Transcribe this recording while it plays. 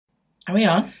Are we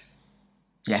on?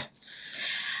 Yeah.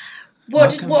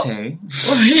 Welcome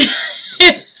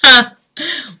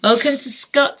to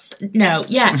Scott's Diary of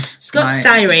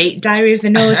the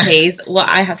Naughties, what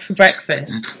I had for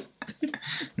breakfast.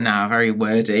 No, very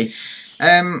wordy.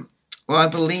 Well, I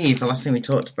believe the last thing we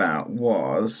talked about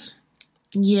was...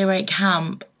 Year 8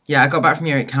 camp. Yeah, I got back from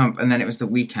Year 8 camp, and then it was the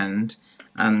weekend,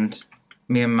 and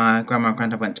me and my grandma and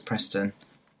granddad went to Preston,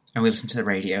 and we listened to the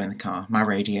radio in the car. My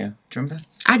radio. Do you remember?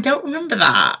 I don't remember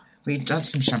that. We had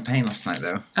some champagne last night,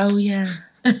 though. Oh, yeah.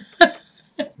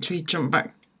 Should we jump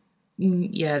back?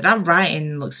 Yeah, that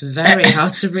writing looks very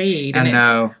hard to read. I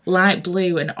know. It's light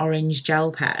blue and orange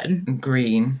gel pen. And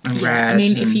green and red. I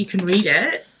mean, if you can read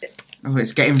it. Oh,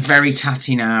 it's getting very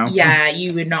tatty now. Yeah,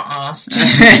 you were not asked.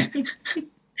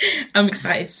 I'm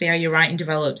excited to see how your writing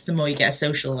develops the more you get a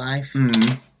social life.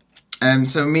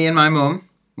 So me and my mum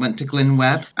went to Glyn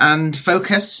Webb and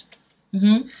Focus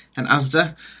and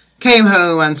Asda. Came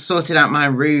home and sorted out my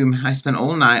room. I spent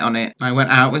all night on it. I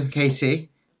went out with Katie.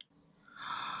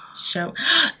 Are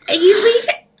you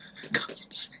reading?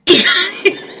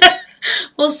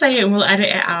 We'll say it and we'll edit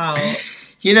it out.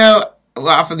 You know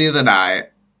what happened the other night?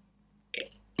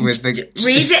 With the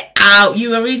read it out.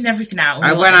 You were reading everything out.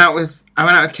 I went out with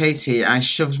Katie. I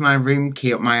shoved my room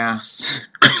key up my ass.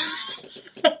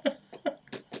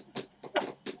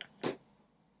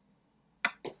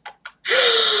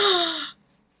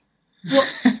 What?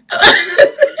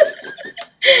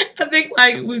 I think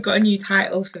we've got a new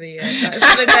title for the year. That's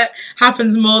something that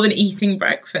happens more than eating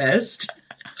breakfast.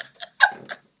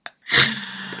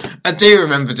 I do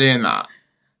remember doing that.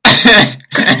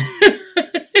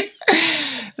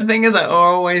 The thing is, I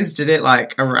always did it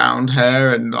around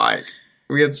her, and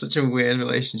we had such a weird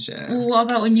relationship. What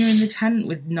about when you're in the tent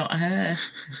with not her?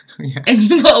 Yeah. And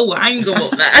you put a wine gum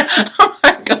up there? Oh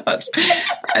my god!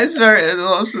 I swear,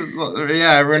 lots of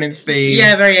running theme.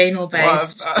 Yeah, very anal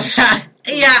based.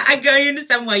 Yeah, I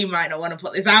understand why you might not want to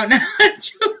put this out now.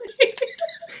 Actually,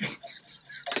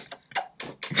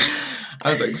 I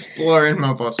was exploring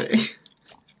my body,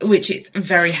 which is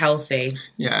very healthy.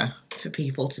 Yeah. For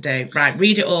people to do. Right,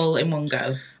 read it all in one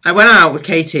go. I went out with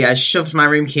Katie. I shoved my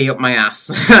room key up my ass.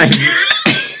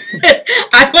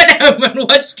 I went home and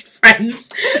watched Friends.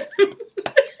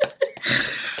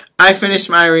 I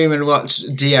finished my room and watched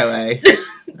DOA.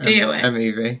 DOA. A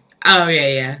movie. Oh,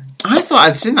 yeah. I thought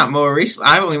I'd seen that more recently.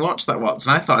 I only watched that once,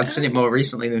 and I thought I'd seen it more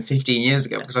recently than 15 years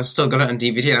ago, because I've still got it on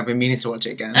DVD and I've been meaning to watch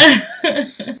it again.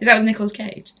 Is that with Nicolas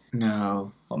Cage?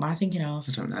 No. What am I thinking of?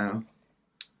 I don't know.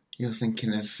 You're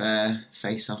thinking of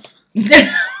Face Off.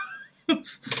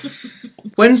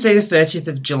 Wednesday the 30th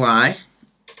of July.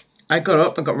 I got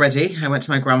up and got ready. I went to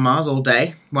my grandma's all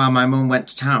day while my mum went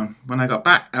to town. When I got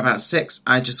back about 6,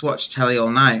 I just watched telly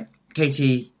all night.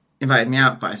 Katie invited me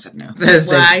out, but I said no.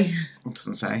 Thursday. Why? It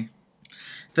doesn't say.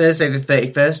 Thursday the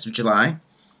 31st of July.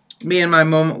 Me and my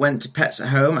mum went to Pets at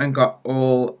Home and got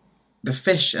all the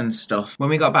fish and stuff.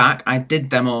 When we got back, I did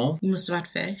them all. You must have had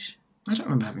fish. I don't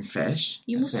remember having fish.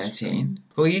 You must 13.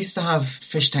 But we used to have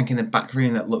fish tank in the back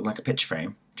room that looked like a picture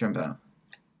frame. Do you remember that?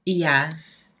 Yeah.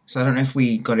 So I don't know if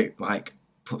we got it,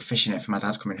 put fish in it for my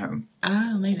dad coming home.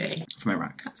 Oh, maybe. From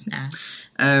Iraq. That's nice.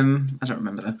 I don't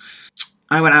remember, though.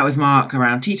 I went out with Mark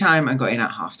around tea time and got in at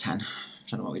 10:30. I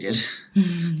don't know what we did.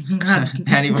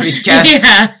 Anybody's guess.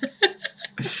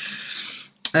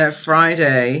 Yeah.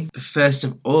 Friday, the 1st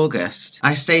of August.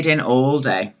 I stayed in all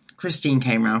day. Christine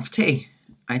came round for tea.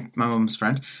 My mum's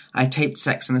friend. I taped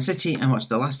Sex and the City and watched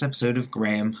the last episode of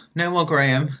Graham. No more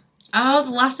Graham. Oh,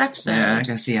 the last episode. Yeah, I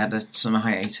guess he had a summer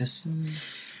hiatus.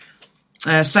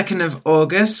 2nd of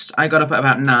August, I got up at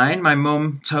about 9. My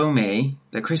mum told me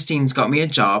that Christine's got me a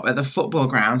job at the football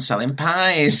ground selling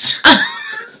pies. I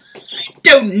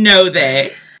don't know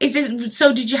this. Is this so?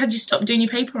 Had you stopped doing your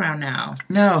paper round now?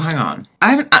 No, hang on.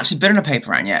 I haven't actually been on a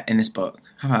paper round yet in this book,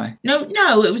 have I? No,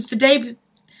 it was the day.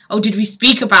 Oh, did we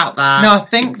speak about that? No, I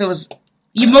think there was...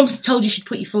 Your mum's told you she'd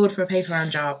put you forward for a paper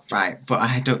round job. Right, but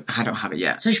I don't have it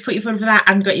yet. So she put you forward for that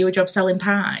and got you a job selling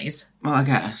pies? Well, I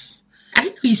guess. I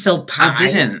didn't know you sold pies. I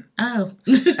didn't. Oh.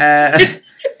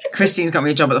 Christine's got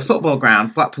me a job at the football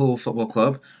ground, Blackpool Football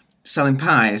Club, selling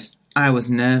pies. I was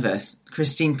nervous.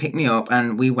 Christine picked me up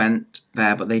and we went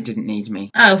there, but they didn't need me.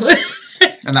 Oh.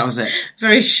 And that was it.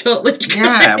 Very short-lived.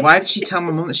 Yeah, why did she tell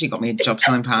my mum that she got me a job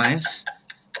selling pies?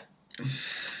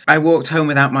 I walked home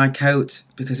without my coat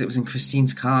because it was in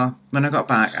Christine's car. When I got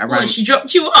back, I ran... She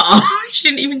dropped you off? She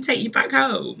didn't even take you back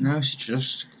home? No, she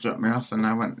just dropped me off and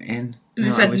I went in. They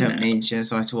said we don't need you,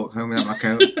 so I had to walk home without my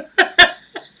coat.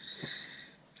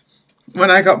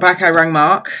 When I got back, I rang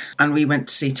Mark and we went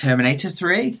to see Terminator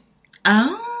 3.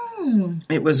 Oh.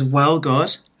 It was well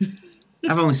good.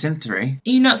 I've only seen 3.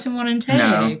 You've not seen 1 and 2?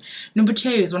 No. Number 2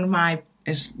 is one of my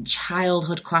It's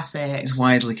childhood classics. It's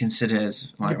widely considered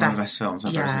like one of the best films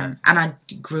ever, isn't it? And I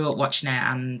grew up watching it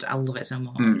and I love it so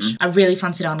much. I really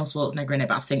fancied Arnold Schwarzenegger in it,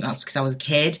 but I think that's because I was a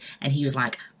kid and he was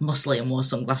like muscly and wore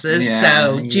sunglasses. Yeah,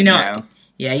 so do you know? know?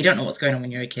 Yeah, you don't know what's going on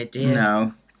when you're a kid, do you?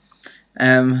 No.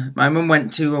 My mum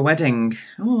went to a wedding.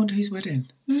 Oh, I wonder whose wedding.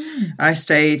 I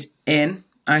stayed in.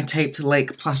 I taped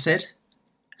Lake Placid.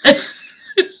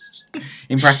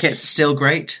 In brackets, still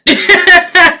great. So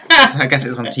I guess it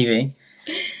was on TV.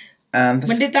 When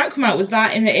did that come out? Was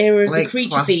that in the era of Lake the Creature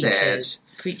Placid. Features?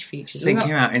 Creature Features. I think it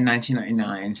came out in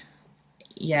 1999.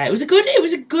 Yeah, it was a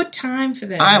good time for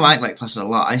them. I like Lake Placid a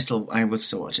lot. I would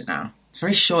still watch it now. It's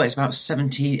very short. It's about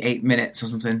 78 minutes or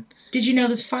something. Did you know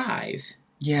there's 5?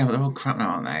 Yeah, but they're all crap now,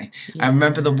 aren't they? Yeah. I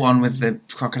remember the one with the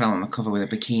crocodile on the cover with a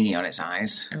bikini on its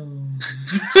eyes. Oh.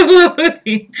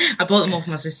 I bought them all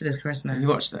for my sister this Christmas. Have you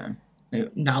watched them?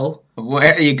 No.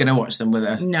 Where are you going to watch them with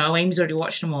her? No, Amy's already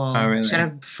watched them all. Oh, really? She had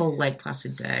a full Lake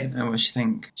Placid day. And what does she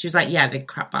think? She was like, yeah, they're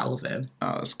crap, but I love them.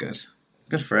 Oh, that's good.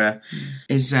 Good for her.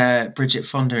 Is Bridget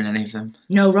Fonda in any of them?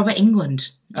 No, Robert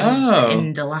England. Oh.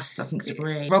 In the last, I think,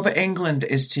 3. Robert England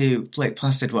is to Lake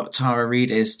Placid what Tara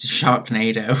Reid is to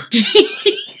Sharknado.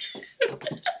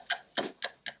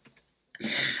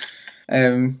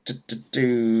 And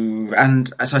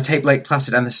so I taped Lake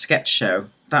Placid and the sketch show.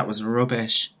 That was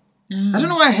rubbish. I don't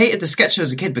know why I hated the sketch show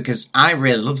as a kid because I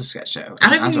really love the sketch show.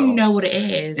 I don't even know what it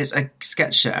is. It's a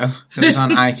sketch show that was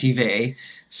on ITV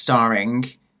starring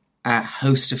a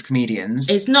host of comedians.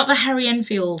 It's not the Harry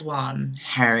Enfield one.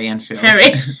 Harry Enfield.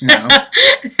 Harry? No.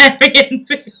 Harry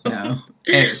Enfield. No.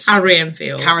 It's Harry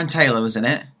Enfield. Karen Taylor was in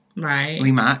it. Right.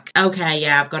 Lee Mack. Okay,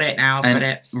 yeah, I've got it now. I've got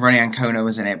it. Ronnie Ancona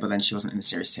was in it, but then she wasn't in the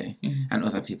series too. And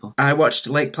other people. I watched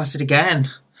Lake Placid again.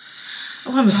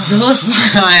 Oh, I'm exhausted.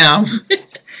 I am.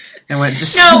 I went to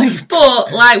sleep. No,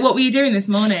 but, like, what were you doing this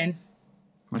morning?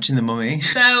 Watching The Mummy.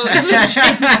 So,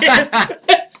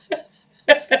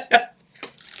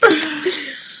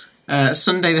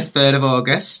 Sunday the 3rd of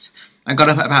August. I got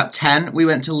up at about 10. We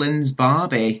went to Lynn's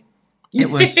Barbie. It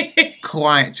was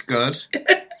quite good.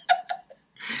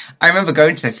 I remember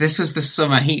going to this. This was the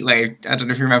summer heat wave. I don't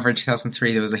know if you remember in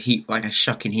 2003 there was a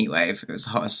shocking heat wave. It was the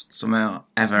hottest summer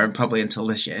ever, and probably until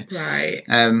this year. right.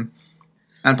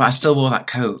 But I still wore that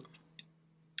coat.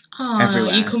 Oh,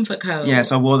 everywhere. your comfort coat. Yeah,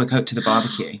 so I wore the coat to the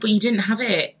barbecue. But you didn't have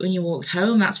it when you walked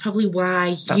home. That's probably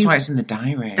why. That's why it's in the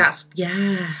diary.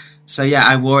 Yeah. So yeah,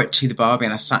 I wore it to the Barbie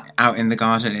and I sat out in the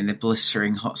garden in the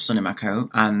blistering hot sun in my coat.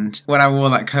 And when I wore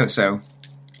that coat, so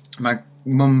my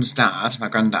mum's dad, my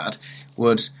granddad,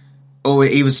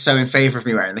 he was so in favour of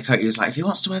me wearing the coat. He was like, if he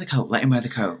wants to wear the coat, let him wear the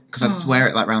coat. Because I'd wear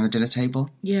it like round the dinner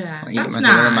table. Yeah, like, that's my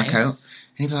nice. dinner in my coat.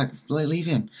 And he'd be like, leave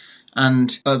him.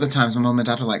 And other times my mum and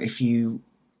dad were like, if you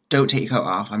don't take your coat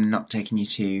off, I'm not taking you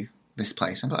to this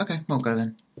place. I'm like, okay, won't go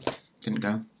then. Didn't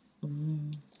go.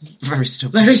 Very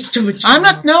stubborn. Very stubborn.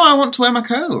 I want to wear my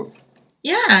coat.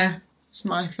 Yeah. It's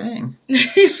my thing.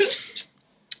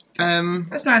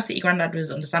 That's nice that your granddad was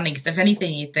understanding, because if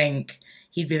anything, you'd think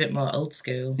he'd be a bit more old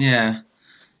school. Yeah.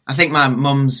 I think my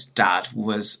mum's dad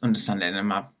was understanding and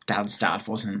my dad's dad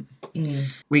wasn't. We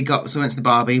went to the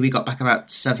Barbie, we got back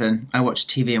about 7. I watched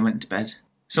TV and went to bed.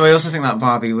 So I also think that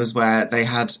Barbie was where they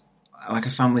had like a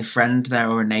family friend there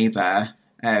or a neighbour,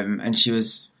 and she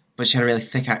had a really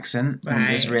thick accent, and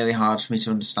it was really hard for me to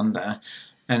understand her.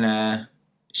 And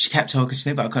she kept talking to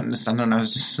me, but I couldn't understand her, and I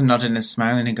was just nodding and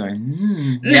smiling and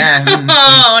going, yeah.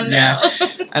 Oh, no. Yeah.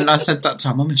 And I said that to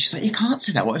our mum, and she's like, you can't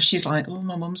say that. What if she's like, oh,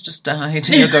 my mum's just died? And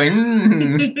you're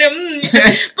going,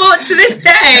 But to this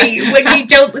day, when you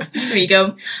don't listen to me, you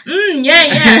go,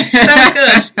 yeah,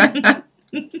 sounds good.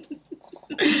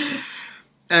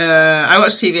 I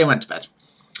watched TV and went to bed.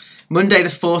 Monday the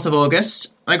 4th of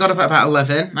August, I got up at about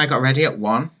 11. I got ready at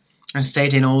 1. I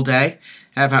stayed in all day.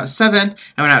 At about 7,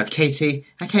 I went out with Katie.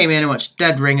 I came in and watched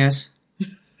Dead Ringers.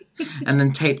 And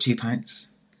then taped 2 pints.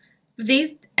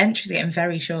 These entries are getting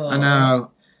very short. I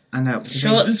know.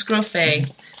 Short and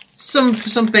scruffy.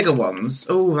 Some bigger ones.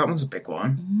 Oh, that one's a big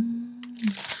one.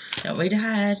 Don't read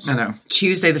ahead. I know.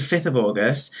 Tuesday the 5th of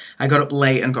August, I got up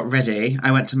late and got ready.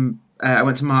 I went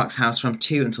to Mark's house from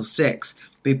 2 until 6.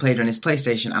 We played on his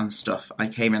PlayStation and stuff. I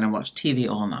came in and watched TV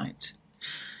all night.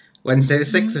 Wednesday the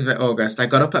 6th of August, I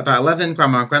got up at about 11.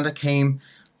 Grandma and Granda came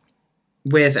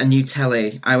with a new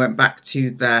telly. I went back to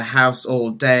their house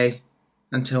all day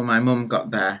until my mum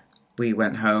got there. We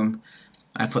went home.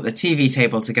 I put the TV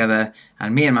table together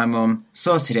and me and my mum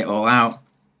sorted it all out.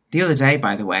 The other day,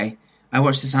 by the way, I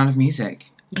watched The Sound of Music.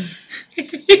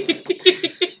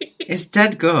 It's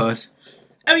dead good.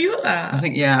 Oh, you got that? I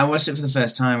think, yeah, I watched it for the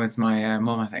first time with my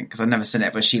mum, I think, because I'd never seen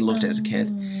it, but she loved it as a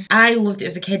kid. I loved it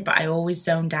as a kid, but I always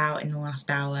zoned out in the last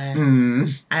hour.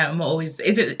 I'm always...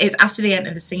 It's after the end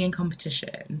of the singing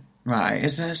competition. Right.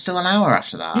 Is there still an hour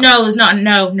after that? No, there's not.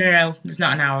 No. There's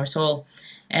not an hour at all.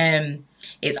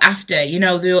 It's after, you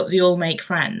know, they all make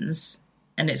friends.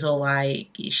 And it's all like,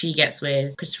 she gets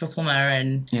with Christopher Plummer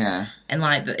and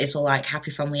like, it's all like happy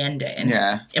family ending.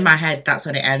 Yeah. In my head, that's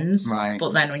when it ends. Right.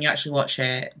 But then when you actually watch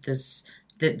it, there's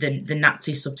the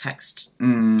Nazi subtext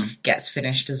gets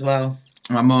finished as well.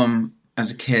 My mum,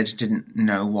 as a kid, didn't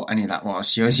know what any of that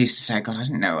was. She always used to say, God, I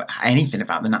didn't know anything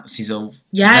about the Nazis or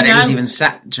that it was even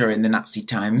set during the Nazi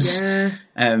times. Yeah.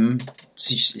 So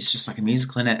it's just like a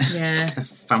musical, innit? Yeah. It's a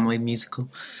family musical.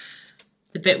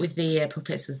 The bit with the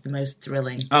puppets was the most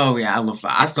thrilling. Oh yeah, I love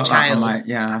that. I've got that on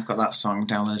I've got that song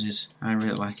downloaded. I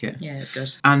really like it. Yeah, it's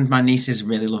good. And my nieces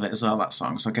really love it as well, that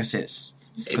song. So I guess it's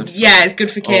good for it's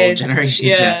good for kids. All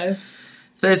generations. Yeah.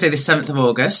 Thursday the 7th of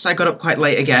August, I got up quite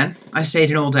late again. I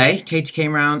stayed in all day. Katie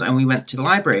came round and we went to the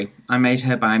library. I made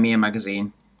her buy me a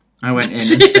magazine. I went in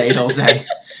and stayed all day.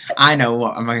 I know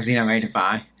what a magazine I made her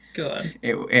buy. Go on.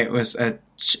 It was a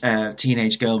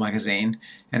teenage girl magazine,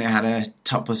 and it had a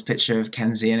topless picture of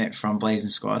Kenzie in it from Blazing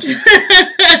Squad.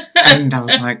 And I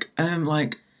was like,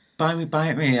 buy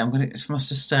it me. It's for my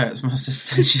sister. It's my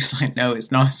sister. And she was like, no,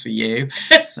 it's not. It's for you.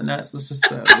 So no, it's my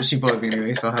sister. But she bought it me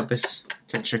anyway, so I had this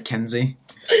picture of Kenzie.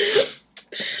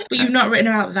 But you've not written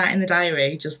about that in the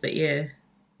diary, just that you...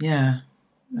 Yeah.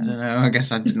 I don't know. I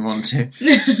guess I didn't want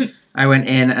to. I went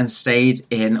in and stayed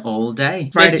in all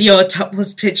day. With your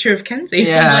topless picture of Kenzie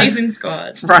from Blazing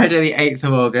Squad. Friday the 8th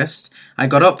of August. I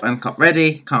got up and got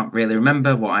ready. Can't really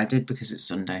remember what I did because it's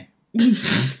Sunday.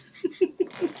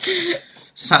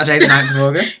 Saturday the 9th of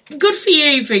August. Good for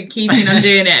you for keeping on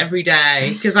doing it every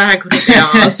day, because I couldn't be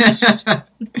arsed.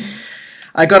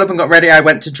 I got up and got ready. I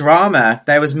went to drama.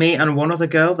 There was me and one other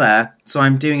girl there. So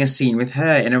I'm doing a scene with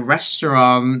her in a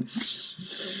restaurant.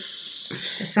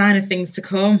 A sign of things to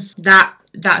come.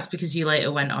 That's because you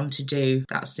later went on to do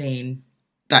that scene.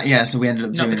 So we ended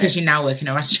up doing it. Not because you now work in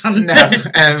a restaurant. No,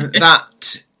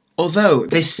 although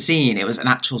this scene, it was an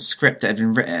actual script that had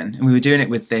been written, and we were doing it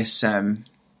with this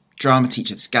drama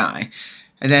teacher, this guy,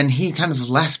 and then he kind of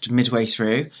left midway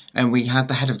through, and we had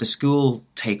the head of the school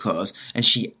take us, and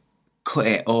she cut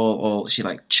it all she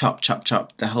like chop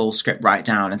the whole script right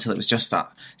down until it was just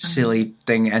that silly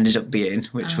thing it ended up being,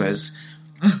 which was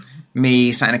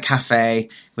me sat in a cafe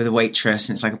with a waitress,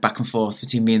 and it's like a back and forth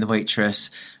between me and the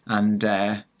waitress, and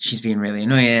she's being really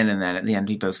annoying, and then at the end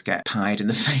we both get pied in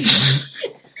the face.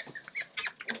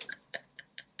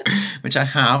 Which I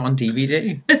have on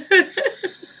DVD.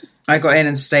 I got in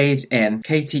and stayed in.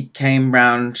 Katie came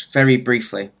round very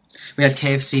briefly. We had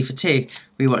KFC for tea.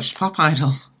 We watched Pop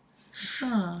Idol.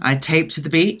 Oh. I taped to the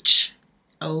beach.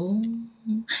 Oh.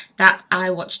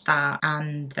 I watched that,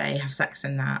 and they have sex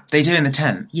in that. They do in the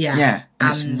tent. Yeah. Yeah.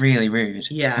 And it's really rude.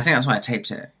 Yeah. I think that's why I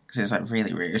taped it, because it's like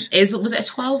really rude. Was it a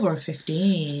 12 or a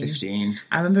 15? 15.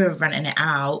 I remember renting it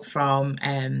out from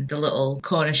the little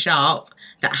corner shop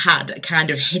that had kind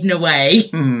of hidden away.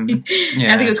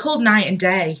 Yeah. I think it was called Night and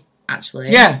Day, actually.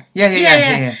 Yeah.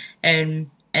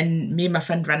 And me and my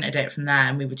friend rented it from there,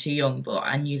 and we were too young, but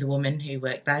I knew the woman who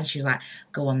worked there, and she was like,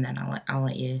 "Go on then, I'll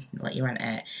let you rent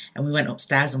it." And we went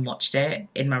upstairs and watched it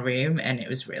in my room, and it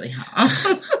was really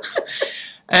hard.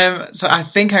 So I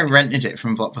think I rented it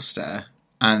from Blockbuster,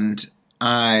 and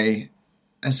I,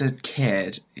 as a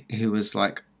kid who was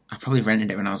like, I probably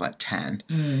rented it when I was like 10.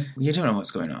 You don't know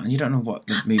what's going on. You don't know what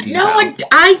the movie's about.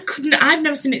 I couldn't. I've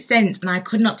never seen it since, and I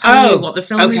could not tell you what the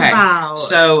film is about.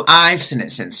 So I've seen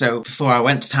it since. So before I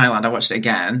went to Thailand, I watched it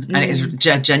again, and it is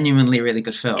genuinely a really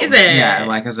good film. Is it? Yeah,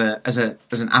 like as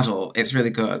an adult, it's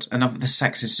really good, and the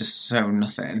sex is just so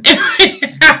nothing. But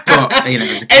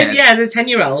as a kid, as a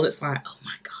 10-year-old, it's like, oh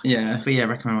my god. Yeah, but I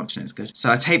recommend watching it. It's good. So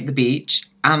I taped The Beach,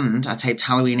 and I taped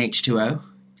Halloween H2O.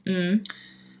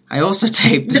 I also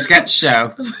taped The Sketch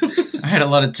Show. I had a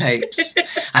lot of tapes.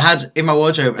 I had in my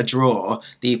wardrobe a drawer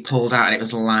that you pulled out, and it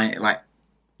was like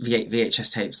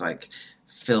VHS tapes, like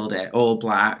filled it, all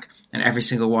black, and every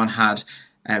single one had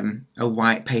a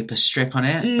white paper strip on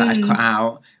it that I'd cut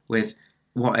out with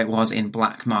what it was in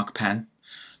black marker pen,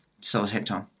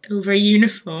 sellotaped on. Over a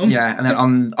uniform. Yeah, and then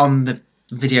on the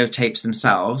videotapes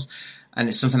themselves, and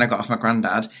it's something I got off my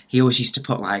granddad, he always used to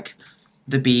put like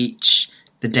The Beach,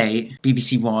 the date,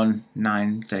 BBC One,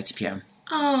 9:30pm.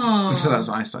 Oh. So that's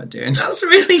what I started doing. That's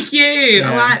really cute.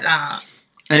 Yeah. I like that.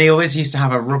 And he always used to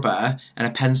have a rubber and a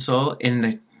pencil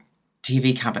in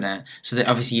TV cabinet, so that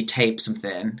obviously you tape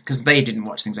something, because they didn't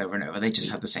watch things over and over, they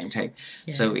just had the same tape.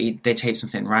 Yeah. So they taped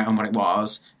something right on what it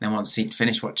was, and then once he'd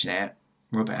finished watching it,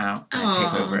 rub it out and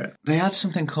tape over it. They had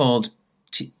something called,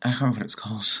 I can't remember what it's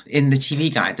called. In the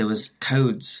TV guide, there was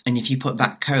codes, and if you put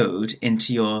that code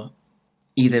into your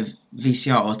either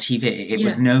VCR or TV, it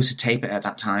would know to tape it at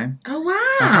that time. Oh, wow.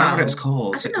 I can't remember what it was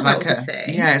called. I didn't know that was a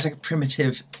thing. Yeah, it's like a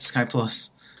primitive Sky Plus.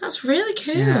 That's really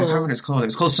cool. Yeah, I can't remember what it's called. It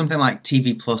was called something like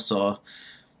TV Plus or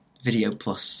Video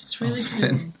Plus. That's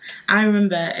really cool. I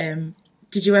remember,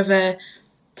 did you ever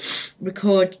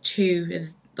record two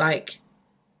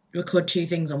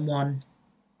things on one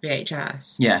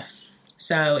VHS? Yeah.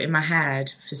 So in my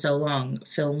head, for so long,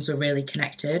 films were really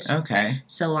connected. Okay.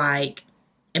 So, like,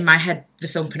 in my head, the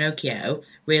film Pinocchio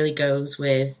really goes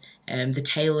with the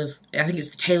tale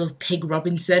of Pig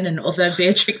Robinson and other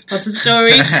Beatrix Potter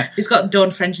stories. It's got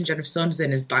Dawn French and Jennifer Saunders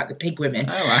in as, like, the pig women.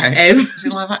 Oh, right. Is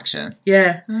it live action?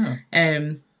 Yeah. Oh.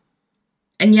 And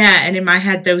in my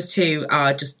head, those two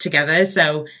are just together.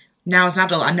 So now as an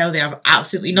adult, I know they have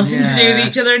absolutely nothing to do with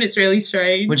each other, and it's really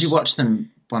strange. Would you watch them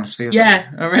one after the other?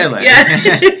 Yeah. Oh, really? Yeah.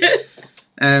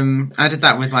 I did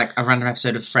that with, like, a random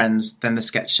episode of Friends, then the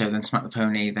sketch show, then Smack the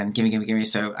Pony, then Gimme Gimme Gimme.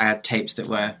 So I had tapes that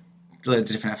were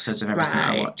loads of different episodes of everything that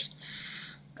I watched.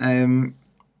 I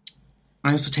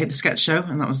also taped the sketch show,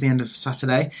 and that was the end of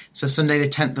Saturday. So Sunday, the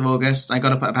 10th of August, I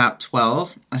got up at about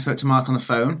 12. I spoke to Mark on the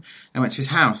phone. I went to his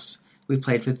house. We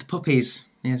played with the puppies.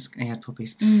 Yes, he had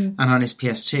puppies. And on his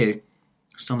PS2.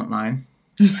 Still not mine.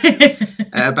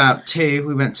 At about 2,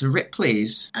 we went to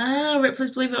Ripley's. Oh,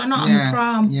 Ripley's, believe it or not, on the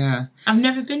prom. Yeah. I've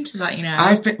never been to that, you know.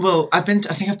 I think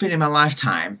I've been in my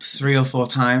lifetime 3 or 4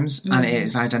 times, and it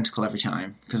is identical every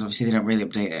time, because obviously they don't really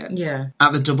update it. Yeah.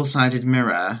 At the double-sided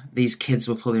mirror, these kids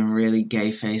were pulling really gay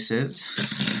faces.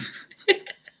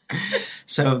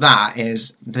 So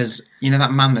there's, you know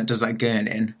that man that does that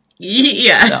gurning?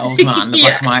 Yeah. That old man,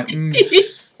 the black and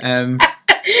white. And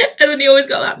then he always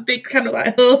got that big kind of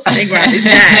like horse thing around his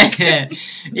neck.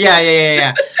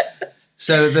 Yeah.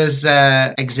 So there's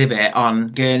an exhibit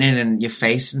on gurning and your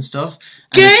face and stuff.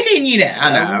 And gurning, you know.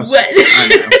 I know.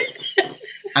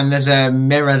 And there's a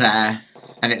mirror there,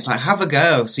 and it's like, have a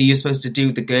go. So you're supposed to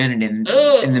do the gurning in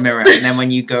the mirror, and then when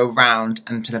you go round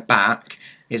and to the back,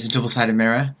 it's a double-sided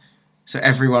mirror. So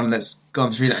everyone that's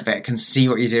gone through that bit can see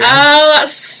what you're doing. Oh,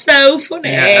 that's so funny.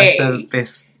 Yeah, so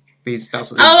that's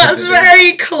what that's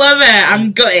very clever.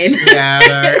 I'm gutting.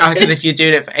 Yeah, because if you're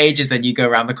doing it for ages, then you go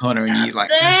around the corner and you like,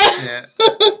 oh, shit.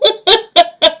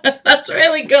 That's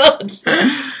really good.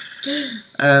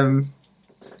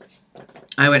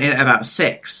 I went in at about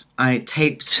 6. I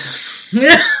taped.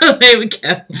 There we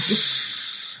go.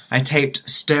 I taped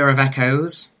Stir of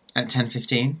Echoes at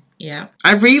 10:15. Yeah.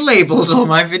 I relabeled all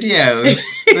my videos.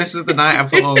 This was the night I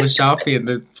put all the Sharpie and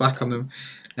the black on them.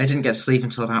 I didn't get to sleep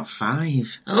until about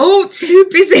 5. Oh, too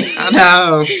busy. I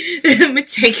know.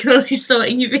 Meticulously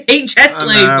sorting your VHS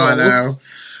labels. I know.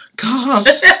 God.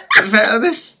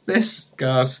 This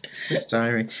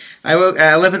diary. I woke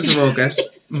 11th of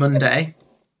August, Monday.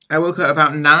 I woke up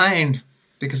about 9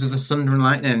 because of the thunder and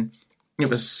lightning. It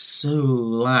was so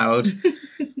loud.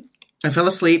 I fell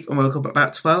asleep and woke up at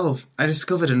about 12. I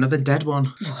discovered another dead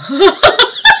one.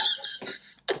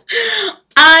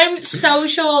 I'm so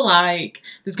sure, like,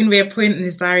 there's going to be a point in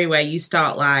this diary where you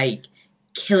start, like,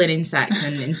 killing insects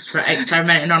and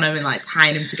experimenting on them and, like,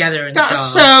 tying them together and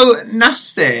That's stuff. That's so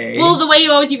nasty. Well, the way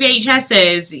you always do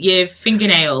VHSs, your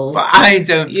fingernails. But I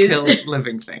don't kill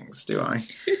living things, do I?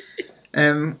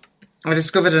 I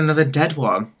discovered another dead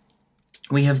one.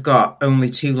 We have got only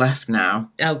 2 left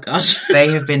now. Oh, gosh. They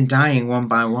have been dying one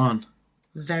by one.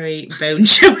 Very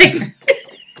bone-chilling.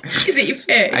 Is it your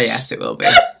fish? Yes, it will be.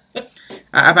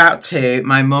 At about 2,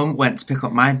 my mum went to pick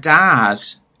up my dad.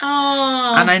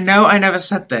 Oh. And I know I never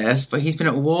said this, but he's been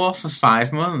at war for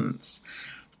 5 months.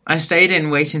 I stayed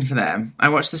in waiting for them. I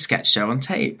watched the sketch show on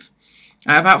tape.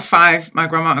 At about 5, my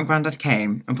grandma and granddad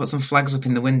came and put some flags up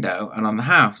in the window and on the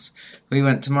house. We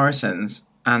went to Morrison's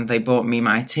and they bought me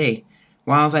my tea.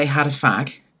 While they had a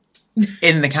fag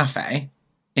in the cafe,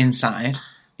 inside,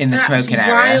 in the smoking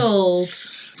area. Wild.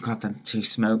 God, them 2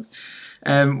 smoked.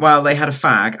 While they had a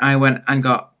fag, I went and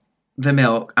got the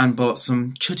milk and bought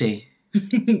some chuddy.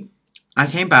 I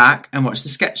came back and watched the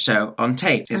sketch show on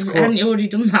tape. Hadn't you already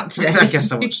done that today? I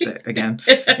guess I watched it again.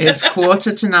 It's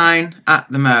 8:45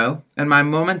 at the Mo, and my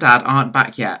mum and dad aren't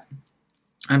back yet.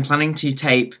 I'm planning to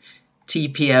tape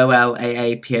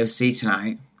TPOLAAPOC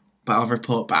tonight, but I'll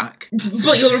report back.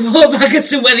 But you'll report back as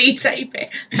to whether you tape it.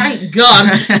 Thank God,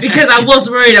 because I was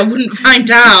worried I wouldn't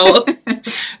find out.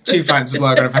 2 pints of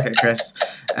lager and a packet of crisps.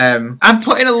 I'm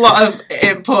putting a lot of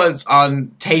importance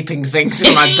on taping things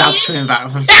when my dad's coming back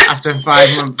after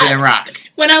 5 months in Iraq.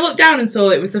 When I looked down and saw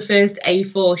it was the first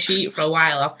A4 sheet for a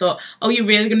while, I thought, oh, you're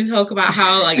really going to talk about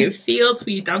how like it feels for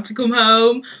your dad to come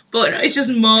home? But no, it's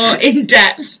just more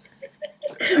in-depth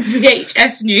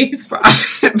VHS news. But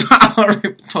I'll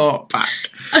report back.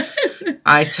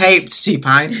 I taped 2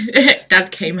 pints.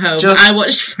 Dad came home. I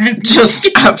watched Friends. Just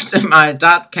after my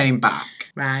dad came back.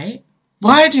 Right.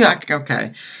 Why do you...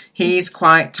 Okay. He's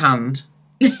quite tanned.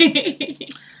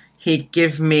 He'd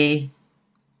give me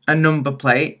a number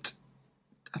plate.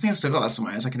 I think I've still got that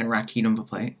somewhere. It's like an Iraqi number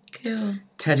plate. Cool.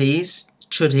 Teddy's.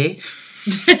 Chuddy.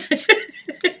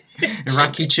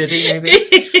 Iraqi chuddy,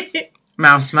 maybe.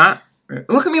 Mouse mat.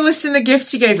 Look at me listing the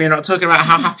gifts he gave me. I'm not talking about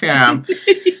how happy I am.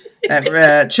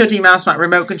 Chuddy, mouse mat,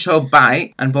 remote control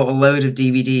bike, and bought a load of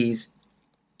DVDs.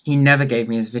 He never gave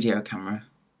me his video camera.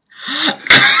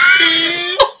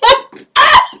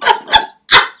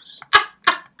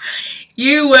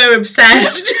 You were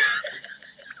obsessed.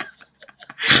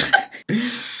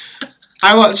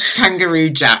 I watched Kangaroo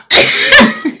Jack.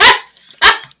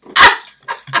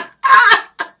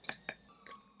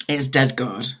 It's dead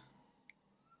good.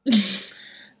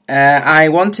 I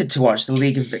wanted to watch The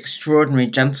League of Extraordinary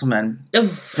Gentlemen,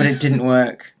 but it didn't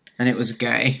work, and it was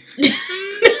gay.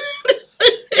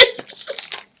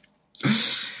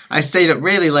 I stayed up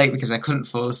really late because I couldn't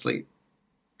fall asleep.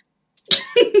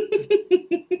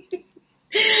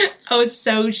 I was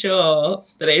so sure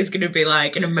that it was going to be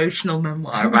like an emotional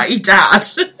memoir about your dad.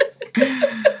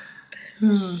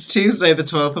 Tuesday the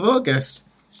 12th of August.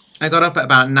 I got up at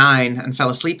about 9 and fell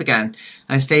asleep again.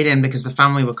 I stayed in because the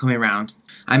family were coming round.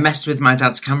 I messed with my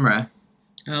dad's camera.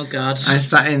 Oh, God. I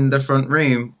sat in the front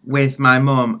room with my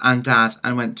mum and dad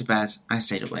and went to bed. I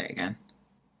stayed up late again.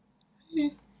 Yeah.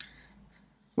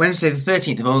 Wednesday the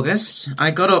 13th of August.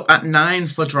 I got up at 9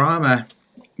 for drama.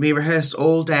 We rehearsed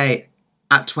all day.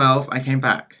 At 12, I came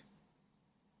back.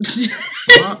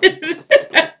 What?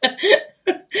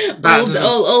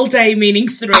 all day meaning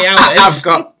 3 hours. I've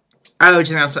got... Oh,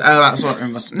 do you think that's what it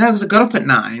must... No, because I got up at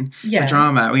 9 for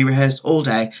drama. We rehearsed all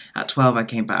day. At 12, I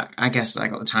came back. I guess I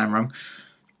got the time wrong.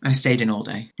 I stayed in all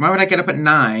day. Why would I get up at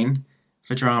 9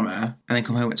 for drama and then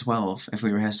come home at 12 if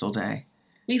we rehearsed all day?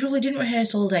 We probably didn't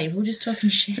rehearse all day. We were just talking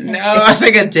shit. No, I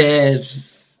think I did.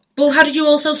 Well, how did you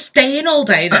also stay in all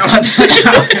day then? I don't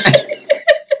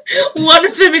know. One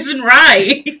of them isn't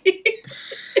right.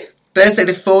 Thursday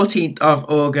the 14th of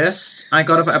August, I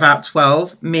got up at about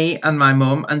 12. Me and my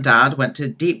mum and dad went to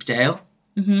Deepdale.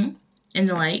 Mm-hmm. In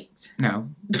the lakes? No.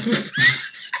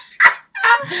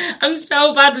 I'm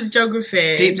so bad with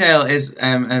geography. Deepdale is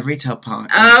a retail park.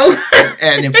 Oh.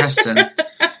 In Preston.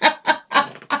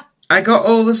 I got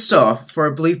all the stuff for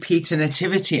a Blue Peter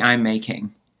nativity I'm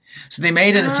making. So they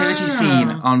made a nativity scene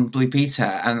on Blue Peter,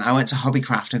 and I went to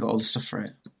Hobbycraft and got all the stuff for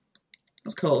it.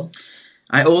 That's cool.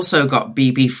 I also got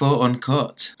BB4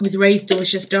 uncut. With Ray's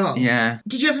Delicious Dog? Yeah.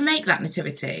 Did you ever make that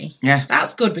nativity? Yeah.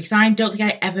 That's good, because I don't think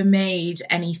I ever made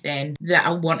anything that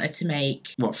I wanted to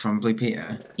make. What, from Blue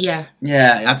Peter? Yeah.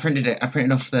 Yeah, I printed it. I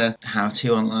printed off the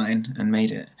how-to online and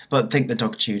made it. But I think the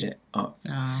dog chewed it up.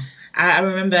 Oh. I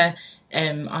remember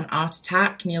on Art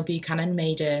Attack, Neil Buchanan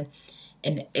made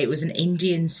it was an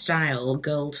Indian-style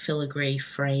gold filigree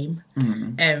frame.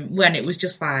 Mm. When it was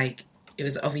just like, it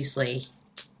was obviously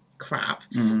crap.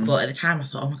 Mm. But at the time I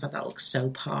thought, oh my God, that looks so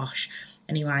posh.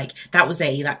 And he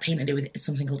painted it with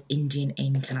something called Indian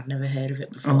ink, and I'd never heard of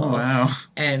it before. Oh, wow.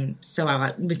 So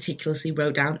I meticulously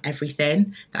wrote down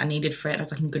everything that I needed for it. I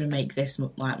was like, I'm going to make this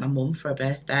like my mum for her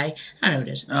birthday. I never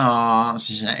did. Oh, that's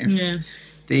a shame. Yeah.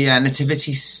 The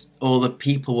nativity, all the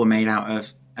people were made out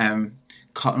of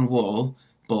cotton wool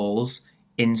balls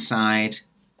inside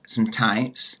some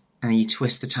tights, and then you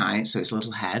twist the tights so it's a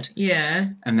little head. Yeah.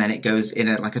 And then it goes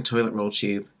in like a toilet roll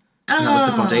tube. Oh. And that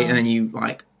was the body. And then you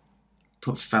like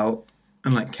put felt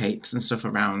and like capes and stuff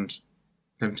around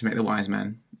them to make the wise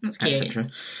men. That's cute. Etc.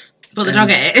 But the dog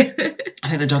ate it. I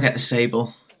think the dog ate the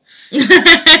stable. But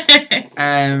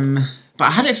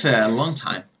I had it for a long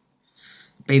time.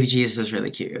 Baby Jesus was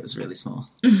really cute. It was really small.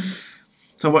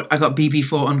 So I got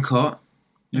BB4 uncut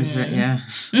with it, yeah.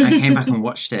 I came back and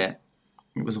watched it.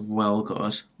 It was well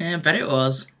good. Yeah, I bet it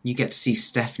was. You get to see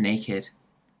Steph naked.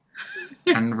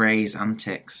 And Ray's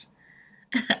antics.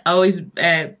 Always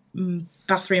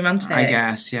bathroom antics. I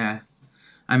guess, yeah.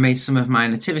 I made some of my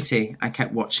nativity. I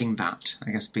kept watching that.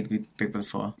 I guess Big Brother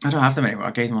 4. I don't have them anymore.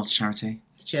 I gave them all to charity.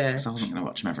 Did you? Because I wasn't going to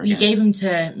watch them ever again. You gave them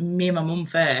to me and my mum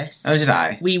first. Oh, did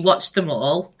I? We watched them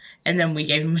all, and then we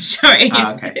gave them to charity.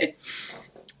 Ah, okay.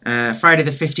 Friday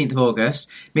the 15th of August,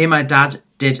 me and my dad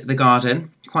Did the garden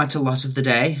quite a lot of the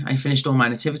day. I finished all my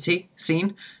nativity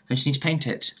scene. I just need to paint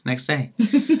it next day.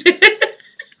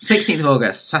 16th of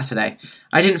August, Saturday.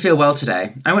 I didn't feel well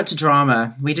today. I went to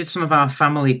drama. We did some of our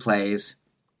family plays.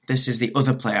 This is the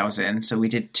other play I was in. So we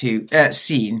did the other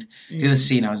scene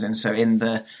I was in. So in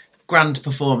the grand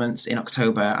performance in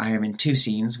October, I am in 2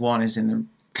 scenes. One is in the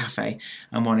cafe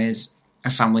and one is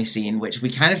a family scene, which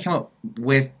we kind of came up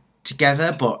with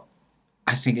together, but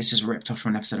I think it's just ripped off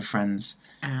from an episode of Friends.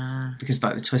 Because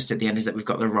like the twist at the end is that we've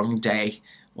got the wrong day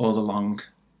all along.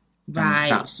 Right.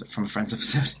 That's from a Friends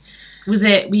episode.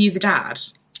 Were you the dad?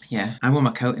 Yeah. I wore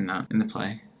my coat in the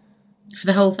play. For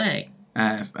the whole thing?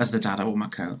 As the dad, I wore my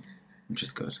coat, which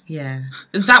was good. Yeah.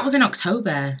 That was in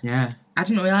October. Yeah. I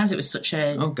didn't realise it was such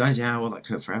a... Oh, God, yeah, I wore that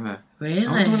coat forever. Really?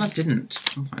 I wonder when I didn't.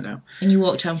 I'll find out. And you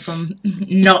walked home from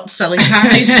not selling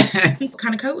pies. What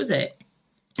kind of coat was it?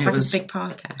 It's like a big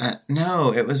parka.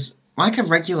 No, it was like a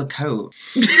regular coat.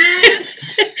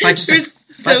 There's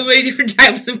so many different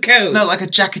types of coats. No, like a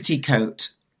jackety coat.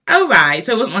 Oh, right.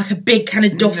 So it wasn't like a big kind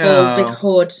of duffel, big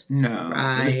hood. No.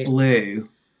 Right. It was blue.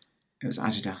 It was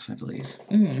Adidas, I believe.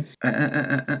 Mm.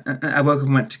 I woke up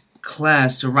and went to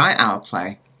Claire's to write our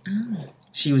play. Oh.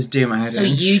 She was doing my head in. So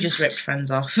you just ripped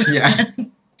Friends off. Yeah.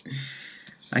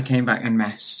 I came back and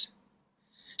messed.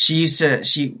 She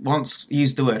once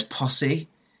used the word posse.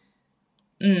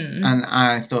 And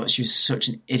I thought she was such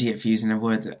an idiot for using a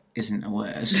word that isn't a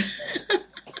word.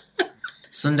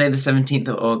 Sunday the 17th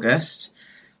of August.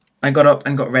 I got up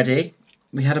and got ready.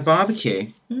 We had a barbecue.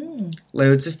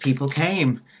 Loads of people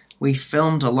came. We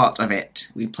filmed a lot of it.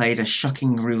 We played a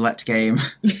shocking roulette game.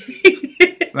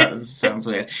 That sounds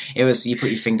weird. It was, you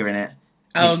put your finger in it.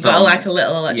 Oh, got like a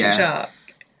little electric shock.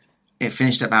 It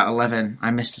finished at about 11. I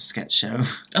missed the sketch show.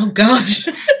 Oh, God.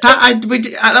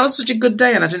 That was such a good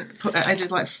day, and I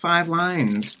did like 5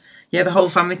 lines. Yeah, the whole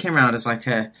family came around as like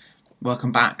a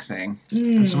welcome back thing.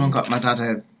 And someone got my dad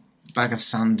a bag of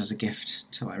sand as a gift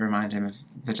to like remind him of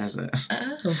the desert.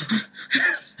 Oh.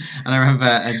 And I remember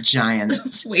a giant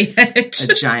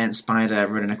spider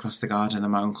running across the garden,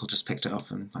 and my uncle just picked it up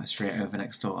and like threw it over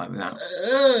next door like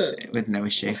with no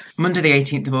issue. Monday the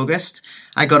 18th of August,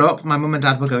 I got up, my mum and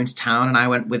dad were going to town and I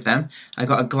went with them. I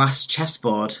got a glass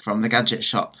chessboard from the gadget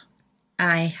shop.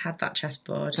 I had that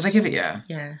chessboard. Did I give it you?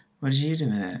 Yeah. What did you do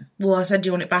with it? Well, I said, do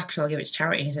you want it back? So I'll give it to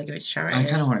charity. And he said, give it to charity. I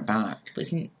kind of want it back.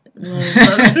 But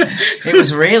it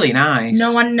was really nice.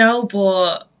 No, I know,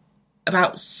 but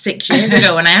about 6 years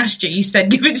ago when I asked you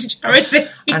said give it to charity.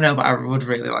 I know, but I would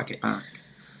really like it back.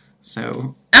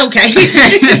 So... Okay.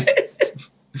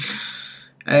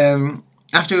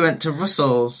 After we went to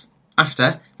Russell's, I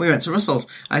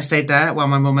stayed there while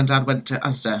my mum and dad went to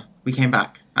Asda. We came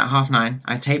back at 9:30.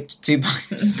 I taped 2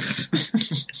 pints.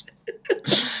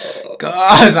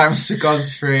 God, I must have gone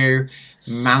through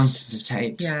mountains of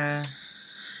tapes. Yeah.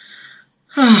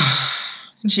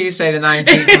 Tuesday the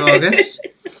 19th of August.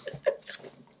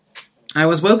 I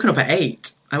was woken up at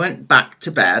 8. I went back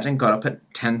to bed and got up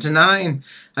at 10 to 9.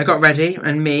 I got ready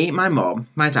and me, my mum,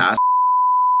 my dad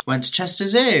went to Chester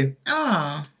Zoo.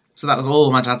 Oh. So that was all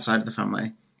my dad's side of the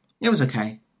family. It was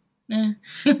okay. Yeah.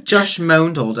 Josh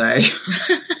moaned all day.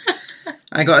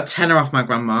 I got a tenner off my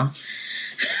grandma.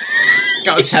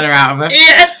 Got a tenner out of her.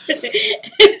 Yeah.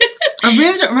 I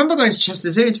really don't remember going to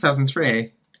Chester Zoo in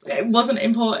 2003. It wasn't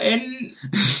important.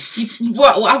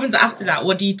 What happens after that?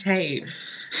 What do you tape?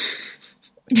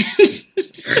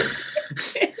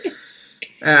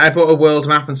 I bought a world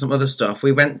map and some other stuff.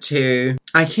 We went to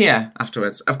IKEA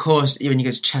afterwards. Of course, when you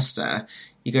go to Chester,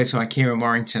 you go to IKEA in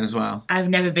Warrington as well. I've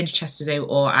never been to Chester Zoo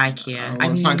or IKEA.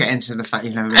 Let's not get into the fact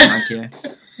you've never been to IKEA.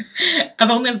 I've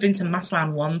only ever been to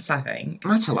Matalan once, I think.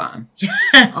 Matalan?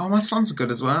 Yeah. Oh, Matalan's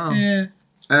good as well. Yeah.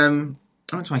 I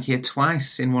went to IKEA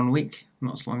twice in 1 week,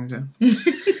 not so long ago.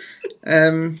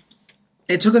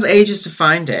 It took us ages to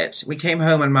find it. We came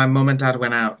home and my mum and dad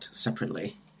went out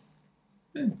separately.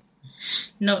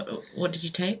 No, what did you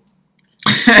take?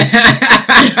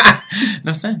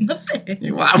 Nothing.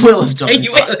 Nothing. Well, I will have done.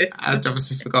 I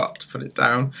obviously forgot to put it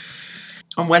down.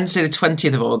 On Wednesday the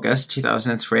 20th of August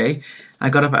 2003, I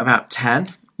got up at about 10.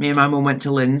 Me and my mum went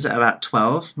to Lynn's at about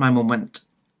 12. My mum went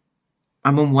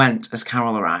as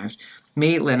Carol arrived.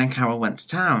 Me, Lynn and Carol went to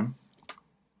town.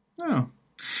 Oh.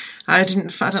 I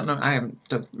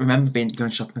don't remember going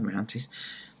shopping with my aunties.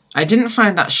 I didn't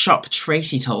find that shop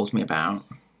Tracy told me about.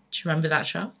 Do you remember that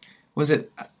shop? Was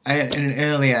it in an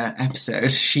earlier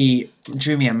episode? She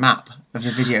drew me a map of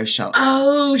the video shop.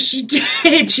 Oh, she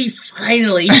did. She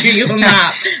finally drew you a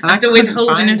map after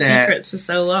withholding her secrets for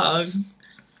so long.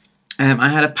 I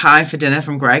had a pie for dinner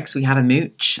from Greg's. We had a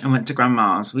mooch and went to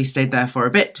Grandma's. We stayed there for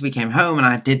a bit. We came home and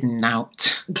I did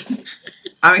nout.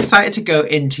 I'm excited to go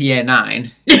into year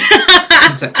 9 in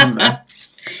September.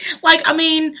 Like, I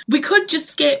mean, we could just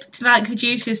skip to like the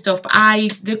juicy stuff, but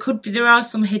there are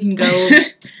some hidden gold,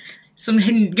 some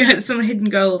hidden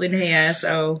gold in here.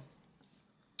 So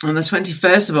on the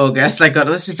 21st of August,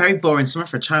 this is a very boring summer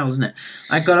for a child, isn't it?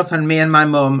 I got up and me and my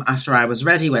mum, after I was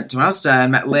ready, went to Asda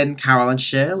and met Lynn, Carol and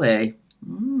Shirley.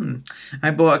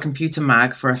 I bought a computer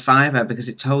mag for $5 because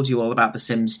it told you all about The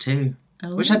Sims 2,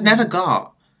 which I'd never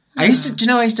got. I used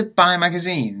to buy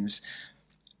magazines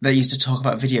that used to talk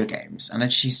about video games, and I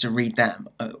just used to read them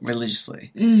religiously.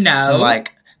 No. So,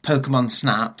 like, Pokemon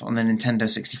Snap on the Nintendo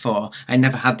 64. I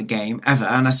never had the game, ever,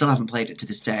 and I still haven't played it to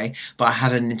this day, but I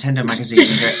had a Nintendo magazine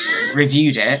that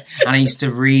reviewed it, and I used to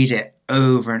read it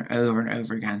over and over and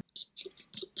over again.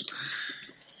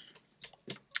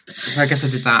 So I guess I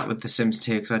did that with The Sims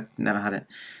 2, because I never had it.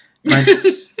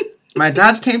 My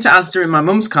dad came to Asda in my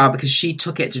mum's car because she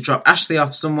took it to drop Ashley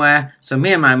off somewhere, so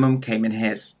me and my mum came in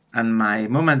his. And my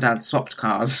mum and dad swapped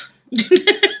cars. It's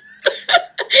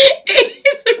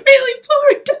a really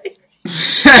boring day.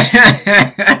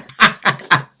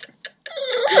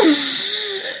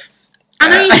 I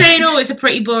know you're saying, it's a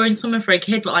pretty boring summer for a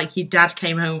kid, but like your dad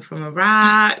came home from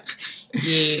Iraq,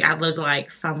 you had loads of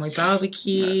like family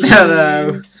barbecues.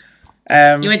 Hello.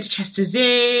 You went to Chester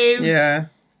Zoo. Yeah.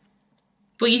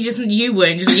 But you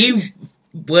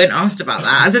weren't asked about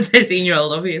that as a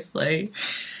 13-year-old, obviously.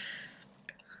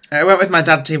 I went with my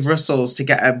dad to Russell's to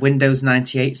get a Windows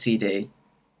 98 CD.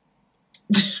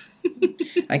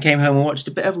 I came home and watched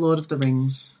a bit of Lord of the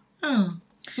Rings. Oh.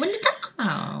 When did that come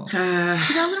out?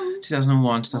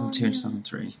 2001, 2002 and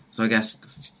 2003. So I guess the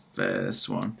first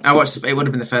one. It would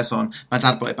have been the first one. My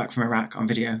dad brought it back from Iraq on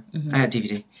video.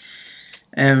 DVD.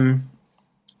 On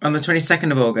the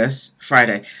 22nd of August,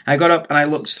 Friday, I got up and I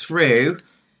looked through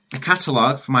a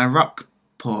catalogue for my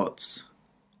Rockports.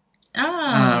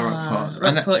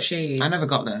 Rockport shoes. I never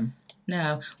got them.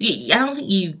 No. I don't think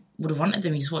you would have wanted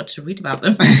them. You just wanted to read about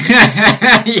them.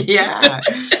 Yeah.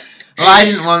 Well, I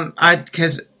didn't want...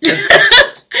 Because...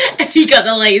 If you got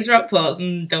the latest Rockports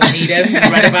and don't need them, you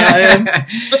read about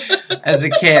them. As a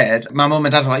kid, my mum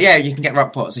and dad were like, yeah, you can get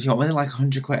Rockports if you want. Well, they're like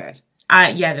 £100.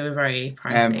 Yeah, they were very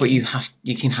pricey. But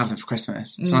you can have them for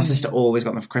Christmas. So my sister always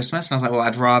got them for Christmas. And I was like, well,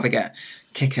 I'd rather get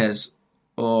Kickers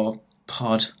or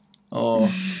Pod... Or,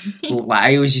 like,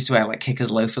 I always used to wear, like,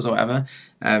 Kickers loafers or whatever.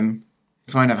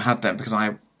 So I never had them because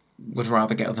I would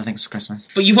rather get other things for Christmas.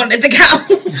 But you wanted the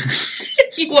catalogue.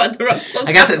 You wanted the Rockport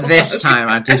I guess at this time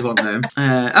I did want them.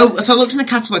 So I looked in the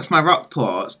catalogue for my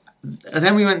Rockports.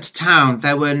 Then we went to town.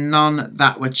 There were none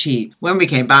that were cheap. When we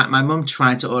came back, my mum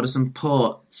tried to order some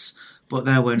ports, but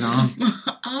there were none.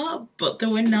 But there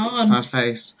were none. Sad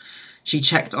face. She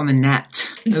checked on the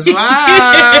net as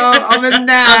well. On the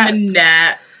net. On the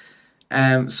net.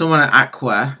 Someone at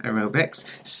Aqua Aerobics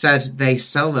said they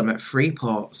sell them at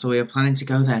Freeport, so we are planning to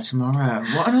go there tomorrow.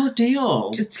 What an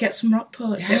ordeal! Just to get some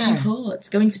Rockports, get some ports.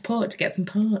 Going to port to get some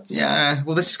ports. Yeah,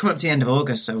 well, this is coming up to the end of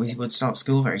August, so we would start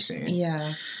school very soon.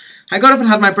 Yeah. I got up and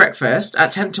had my breakfast.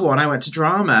 At 10 to 1, I went to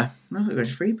drama. I thought we were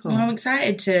to Freeport. Well, I'm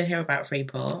excited to hear about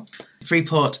Freeport.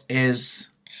 Freeport is...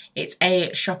 It's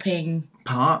a shopping...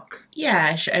 park?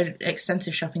 Yeah, an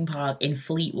extensive shopping park in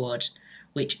Fleetwood,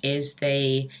 which is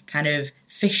the kind of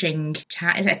fishing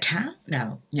town. Is it a town?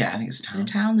 No. Yeah, I think it's a town. It's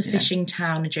a town, the fishing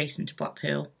town adjacent to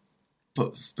Blackpool.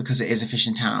 But because it is a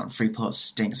fishing town, Freeport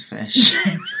stinks fish.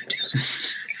 Yeah, it really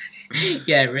does.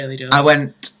 Yeah, it really does.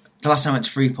 The last time I went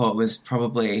to Freeport was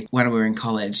probably when we were in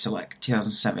college, so like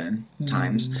 2007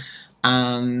 times.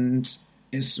 And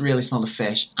it's really small of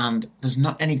fish, and there's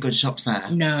not any good shops there.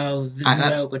 No, there's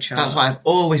no good shops. That's what I've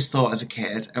always thought as a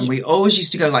kid. And we always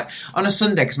used to go, like, on a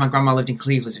Sunday, because my grandma lived in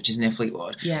Cleveland, which is near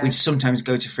Fleetwood. Yeah. We'd sometimes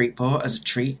go to Freeport as a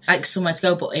treat. Like, somewhere to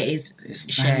go, but it's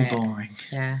very boring.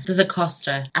 Yeah. There's a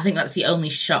Costa. I think that's the only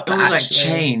shop that like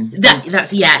chain.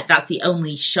 That's the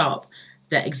only shop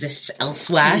that exists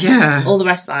elsewhere. Yeah. All the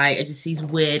rest are just these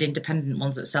weird independent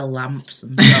ones that sell lamps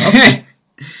and stuff.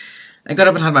 I got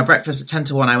up and had my breakfast at 10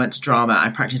 to 1. I went to drama. I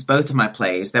practiced both of my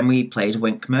plays. Then we played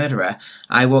Wink Murderer.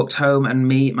 I walked home and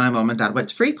my mum and dad went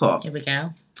to Freeport. Here we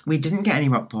go. We didn't get any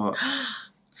Rockports.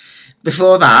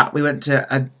 Before that, we went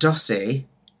to a Dossi,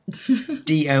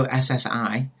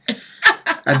 Dossi,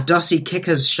 a Dossi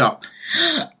Kickers shop.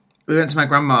 We went to my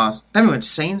grandma's. Then we went to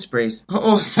Sainsbury's.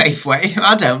 Or Safeway.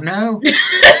 I don't know.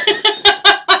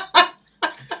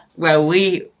 Well,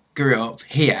 we grew up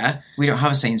here. We don't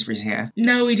have a Sainsbury's here.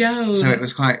 No, we don't. So it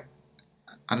was quite,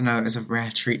 I don't know, it was a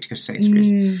rare treat to go to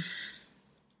Sainsbury's.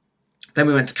 Then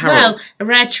we went to Carol's. Well, a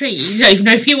rare treat. You don't even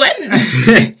know if you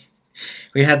went.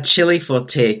 We had chili for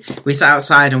tea. We sat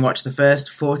outside and watched the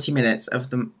first 40 minutes of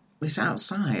the... We sat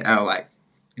outside? Oh, like,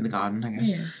 in the garden, I guess.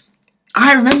 Yeah.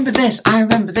 I remember this.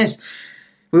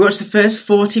 We watched the first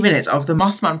 40 minutes of the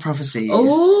Mothman Prophecies.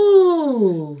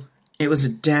 Oh! It was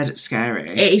dead scary.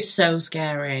 It is so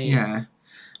scary. Yeah.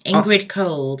 Ingrid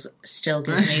Cold still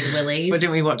gives me the willies. But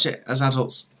didn't we watch it as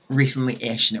adults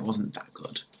recently-ish and it wasn't that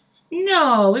good?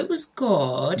 No, it was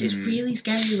good. It's really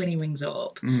scary when he rings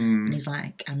up and he's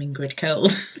like, I'm Ingrid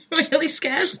Cold. It really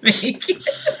scares me.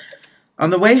 On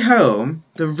the way home,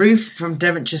 the roof from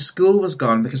Devonshire School was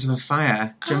gone because of a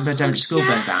fire. Do you remember Devonshire School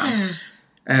burned down?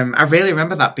 I really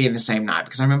remember that being the same night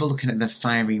because I remember looking at the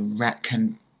fiery wreck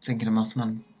and thinking of the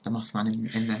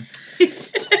Mothman in there.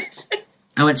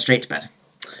 I went straight to bed.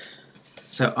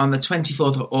 So on the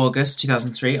 24th of August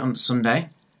 2003, on Sunday,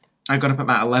 I got up at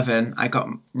about 11. I got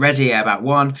ready at about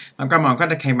 1. My grandma and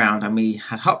granddad came round and we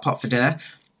had hot pot for dinner.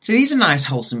 So these are nice,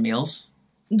 wholesome meals.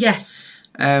 Yes.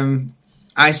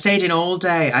 I stayed in all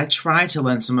day. I tried to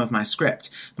learn some of my script.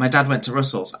 My dad went to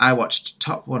Russell's. I watched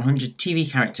Top 100 TV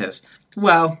Characters.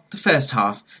 Well, the first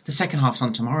half. The second half's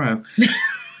on tomorrow.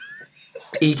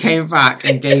 He came back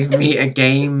and gave me a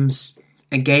games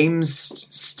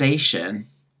station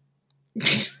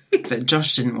that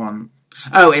Josh didn't want.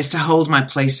 Oh, it's to hold my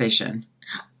PlayStation.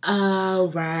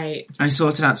 Oh, right. I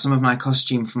sorted out some of my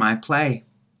costume for my play.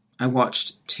 I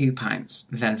watched 2 Pints,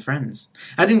 then Friends.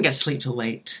 I didn't get to sleep till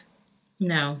late.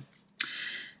 No.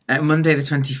 Monday the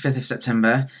 25th of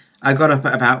September, I got up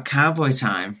at about cowboy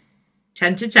time.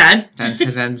 10 to 10. 10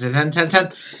 to 10 to 10, 10,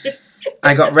 10.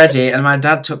 I got ready and my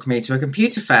dad took me to a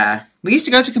computer fair. We used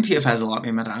to go to computer fairs a lot, me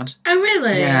and my dad. Oh,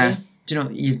 really? Yeah. Do you know,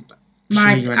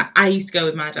 I used to go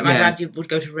with my dad. My dad would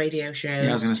go to radio shows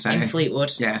I was gonna say. In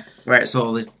Fleetwood. Yeah, where it's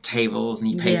all these tables and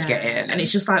you pay to get in. And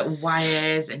it's just like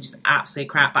wires and just absolute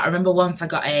crap. But I remember once I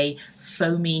got a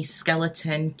foamy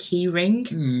skeleton key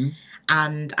ring.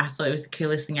 And I thought it was the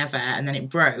coolest thing ever, and then it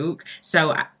broke.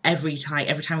 So every time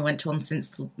we went to one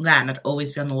since then, I'd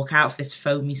always be on the lookout for this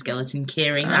foamy skeleton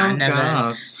keyring that I never.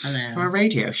 God. I know. For a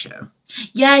radio show.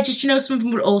 Yeah, just some of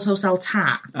them would also sell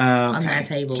tat on their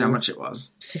tables. Do you know how much it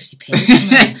was?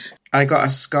 50p. I got a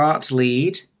SCART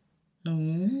lead.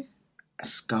 Mm. A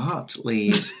SCART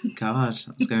lead. God,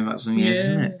 that's going back some years,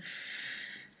 isn't it?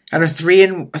 And a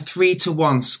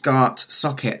 3-to-1 SCART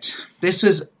socket. This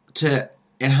was to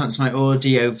enhance my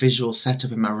audio visual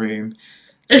setup in my room.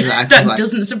 So that I could,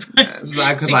 doesn't surprise me. So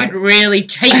I could, could really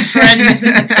take Friends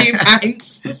into 2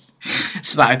 pints.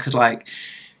 So that I could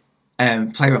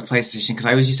play my PlayStation, because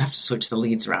I always used to have to switch the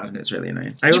leads around and it was really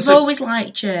annoying. You've always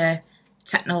liked your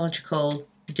technological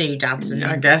doodads and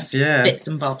I guess, yeah. bits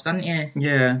and bobs, haven't you?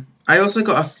 Yeah. I also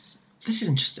got this is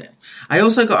interesting. I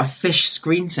also got a fish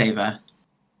screensaver.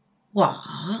 What?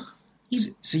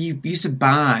 So you used to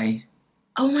buy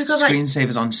oh my God,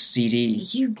 screensavers on CD.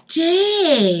 You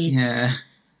did? Yeah.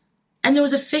 And there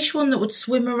was a fish one that would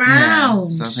swim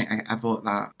around. Yeah, so I think I bought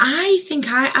that. I think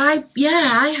I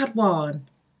had one.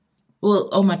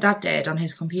 Well, my dad did on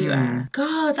his computer.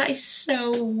 God, that is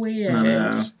so weird. I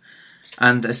know.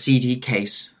 And a CD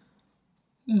case.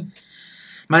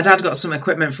 My dad got some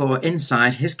equipment for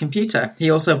inside his computer. He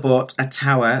also bought a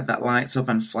tower that lights up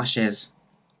and flashes.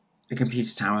 A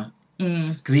computer tower.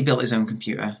 Because he built his own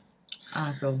computer.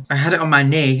 Ah, cool. I had it on my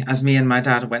knee as me and my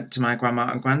dad went to my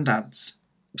grandma and granddad's.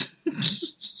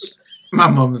 My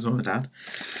mum's mum and dad.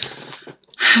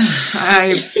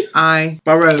 I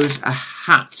borrowed a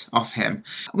hat off him.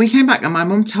 We came back and my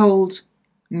mum told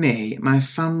me my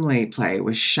family play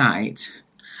was shite.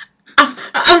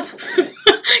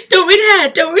 Don't read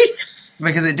her.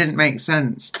 Because it didn't make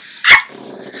sense.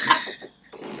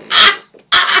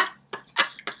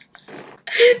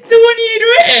 The one you'd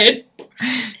written?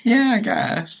 Yeah, I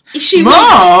guess.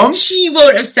 Mom! She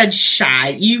won't have said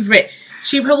shite.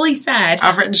 She probably said...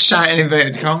 I've written shite in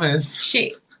inverted commas.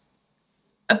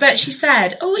 I bet she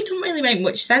said, it doesn't really make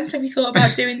much sense. Have you thought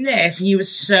about doing this? And you were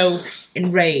so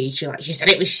enraged. You're like, she said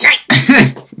it was shite.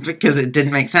 Because it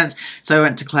didn't make sense. So I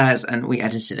went to Claire's and we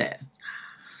edited it.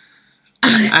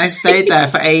 I stayed there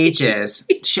for ages.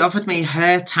 She offered me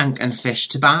her tank and fish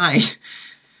to buy.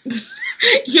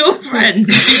 Your friend.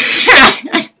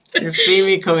 You see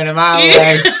me coming a mile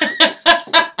away.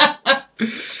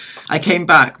 I came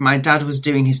back. My dad was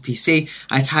doing his PC.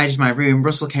 I tidied my room.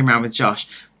 Russell came round with Josh.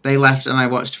 They left and I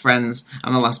watched Friends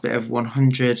and the last bit of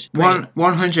 100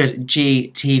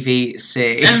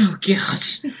 GTVC. Oh, God.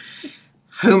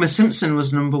 Homer Simpson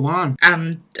was number 1.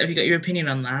 Have you got your opinion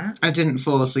on that? I didn't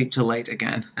fall asleep till late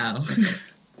again. Oh.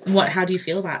 How do you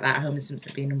feel about that, Homer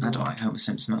Simpson being number 1? I don't like Homer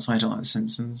Simpson. That's why I don't like The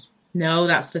Simpsons. No,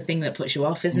 that's the thing that puts you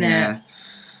off, isn't Yeah. it?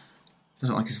 I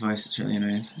don't like his voice. It's really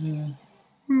annoying.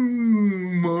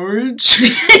 Mm. Marge.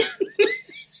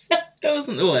 That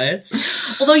wasn't the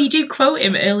worst. Although you do quote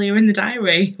him earlier in the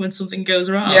diary when something goes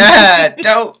wrong. Yeah,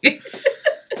 don't.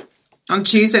 On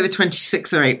Tuesday, the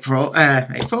 26th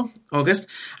of August,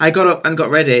 I got up and got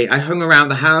ready. I hung around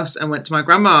the house and went to my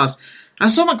grandma's. I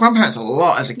saw my grandparents a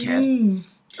lot as a kid.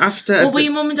 Were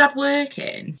your mum and dad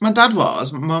working? My dad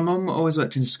was. My mum always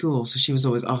worked in school, so she was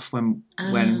always off when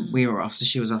we were off. So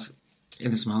she was off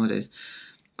in the summer holidays.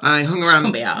 I hung around.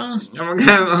 Can't be arsed. I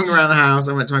hung around the house.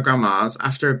 I went to my grandma's.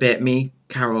 After a bit, me,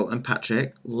 Carol, and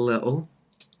Patrick, little,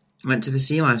 went to the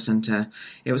Sea Life Centre.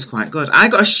 It was quite good. I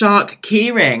got a shark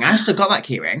keyring. I still got that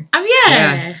keyring. Oh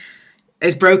yeah.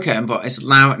 It's broken, but it's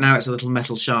now it's a little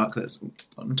metal shark that's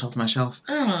on top of my shelf.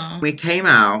 Oh. We came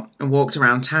out and walked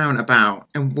around town about.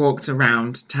 A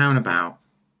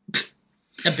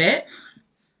bit?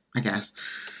 I guess.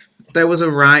 There was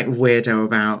a right weirdo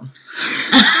about.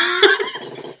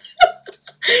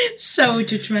 So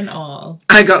judgmental.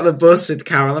 I got the bus with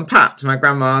Carol and Pat to my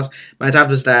grandma's. My dad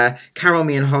was there. Carol,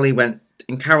 me and Holly went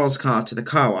in Carol's car to the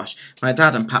car wash. My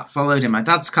dad and Pat followed in my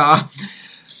dad's car.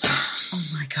 Oh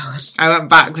my God. I went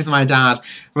back with my dad.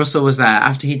 Russell was there.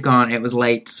 After he'd gone, it was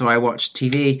late, so I watched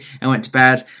TV and went to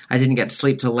bed. I didn't get to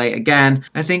sleep till late again.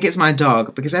 I think it's my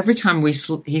dog, because every time he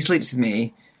sleeps with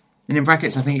me, and in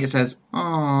brackets I think it says,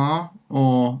 "Aww,"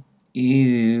 or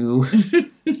 "Ew."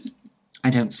 I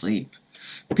don't sleep.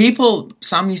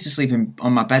 Sam used to sleep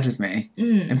on my bed with me,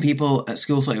 and people at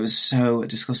school thought it was so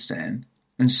disgusting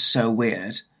and so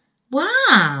weird.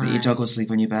 Wow. That your dog would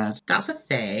sleep on your bed. That's a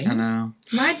thing. I know.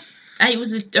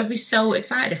 I'd be so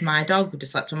excited if my dog would have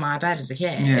slept on my bed as a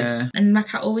kid. Yeah. And my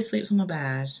cat always sleeps on my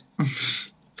bed.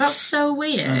 That's so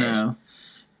weird. I know.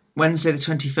 Wednesday the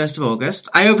 21st of August.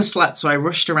 I overslept, so I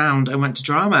rushed around and went to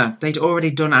drama. They'd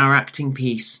already done our acting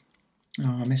piece.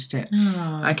 Oh, I missed it.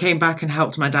 Oh. I came back and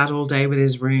helped my dad all day with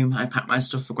his room. I packed my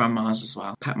stuff for grandma's as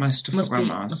well.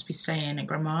 Must be staying at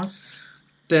grandma's.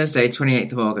 Thursday,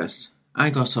 28th of August. I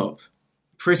got up.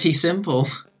 Pretty simple.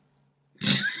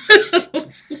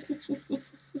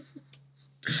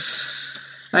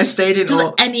 I stayed in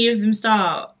Does any of them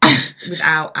start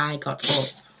without I got up?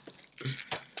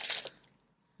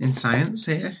 In science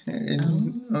here.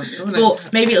 But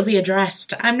maybe it'll be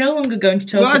addressed. I'm no longer going to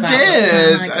talk about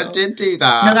it. I did do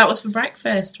that. No, that was for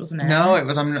breakfast, wasn't it? No, it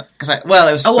was. It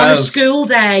was. Oh, both. On a school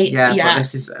day. Yeah, but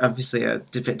this is obviously a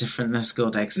bit different than a school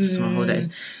day because it's summer holidays.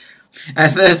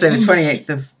 Thursday, the 28th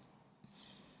of.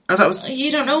 Oh, that was.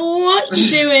 You don't know what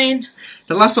you're doing.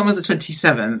 The last one was the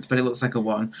 27th, but it looks like a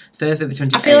 1. Thursday, the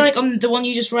 28th. I feel like on the one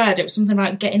you just read, it was something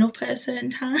about getting up at a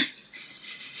certain time.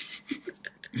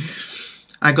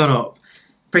 I got up.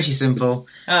 Pretty simple.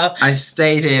 Oh. I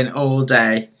stayed in all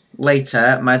day.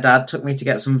 Later, my dad took me to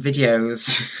get some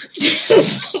videos.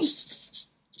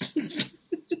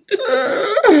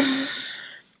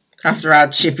 After our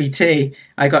chippy tea,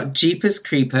 I got Jeepers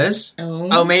Creepers.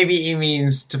 Oh, maybe he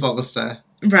means Tafogluster.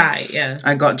 Right, yeah.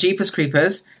 I got Jeepers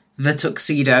Creepers, The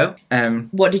Tuxedo.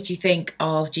 What did you think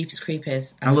of Jeepers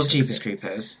Creepers? I love Jeepers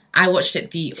Creepers. I watched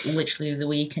it literally the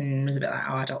week and was a bit like,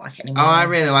 I don't like it anymore. Oh, I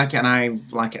really like it, and I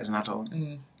like it as an adult.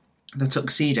 The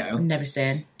Tuxedo. Never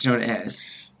seen. Do you know what it is?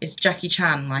 It's Jackie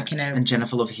Chan, and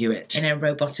Jennifer Love Hewitt in a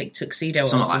robotic tuxedo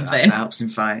something or something. Like that helps him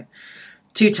fight.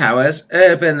 Two Towers,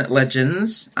 Urban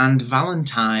Legends, and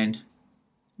Valentine.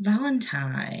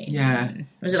 Valentine? Yeah.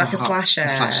 Was it like a slasher? A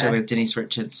slasher with Denise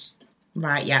Richards.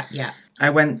 Right, yeah. I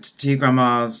went to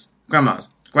Grandma's.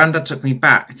 Grandad took me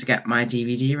back to get my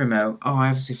DVD remote. Oh, I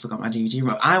obviously forgot my DVD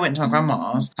remote. I went to my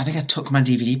grandma's. I think I took my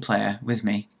DVD player with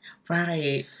me.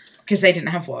 Right. Because they didn't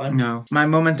have one. No. My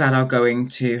mum and dad are going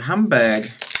to Hamburg.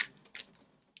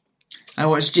 I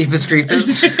watched Jeepers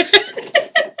Creepers.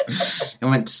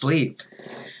 and went to sleep.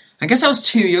 I guess I was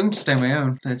too young to stay on my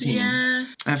own, 13. Yeah.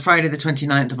 Friday the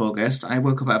 29th of August, I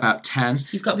woke up at about 10.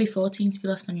 You've got to be 14 to be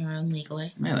left on your own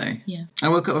legally. Really? Yeah. I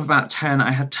woke up about 10.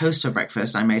 I had toast for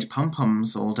breakfast. I made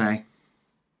pom-poms all day.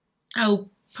 Oh,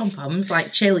 pom-poms? Like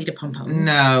cheerleader pom-poms?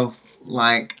 No,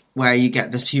 like where you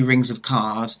get the 2 rings of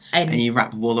card and you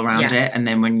wrap a wool around it, and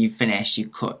then when you finish, you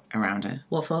cut around it.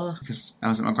 What for? Because I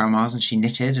was at my grandma's and she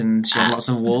knitted and she had lots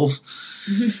of wool.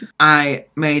 I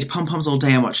made pom-poms all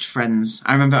day and watched Friends.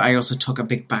 I remember I also took a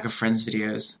big bag of Friends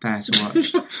videos there to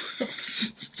watch.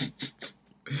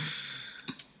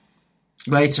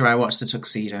 Later, I watched The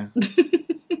Tuxedo.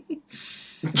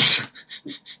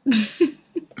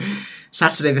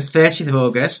 Saturday, the 30th of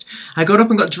August, I got up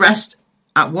and got dressed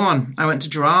at 1. I went to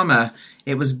drama.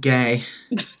 It was gay.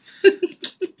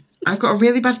 I've got a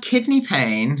really bad kidney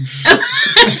pain.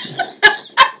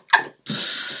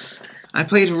 I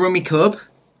played Rummy Cub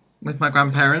with my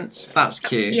grandparents. That's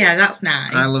cute. Yeah, that's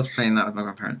nice. I love playing that with my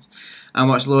grandparents. I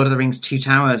watched Lord of the Rings 2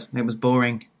 Towers. It was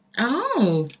boring.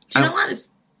 Oh. Do you not like this?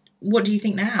 What do you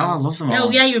think now? Oh, I love them all. Oh,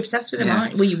 yeah, you're obsessed with them,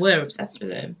 aren't you? Well, you were obsessed with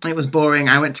them. It was boring.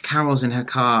 I went to Carol's in her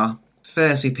car.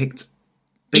 First, we picked...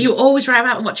 You always write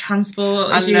about what transport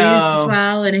is used as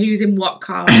well, and who's in what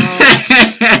car.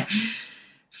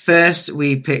 First,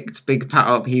 we picked Big Pat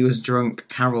up. He was drunk.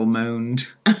 Carol moaned.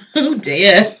 Oh,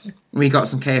 dear. We got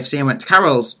some KFC and went to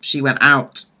Carol's. She went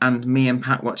out, and me and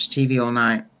Pat watched TV all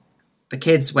night. The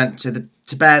kids went to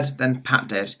bed, then Pat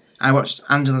did. I watched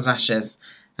Angela's Ashes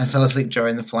and fell asleep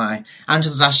during The Fly.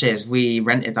 Angela's Ashes, we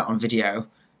rented that on video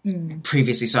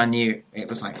previously, so I knew it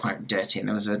was like quite dirty, and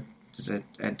there was a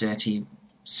dirty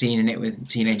scene in it with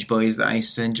teenage boys that I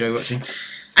used to enjoy watching.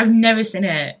 I've never seen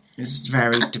it. It's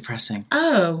very depressing.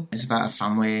 Oh. It's about a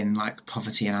family in like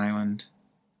poverty in Ireland.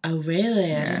 Oh, really?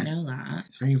 Yeah. I didn't know that.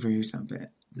 It's very rude, that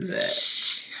bit. Is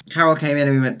it? Carol came in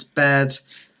and we went to bed.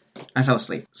 I fell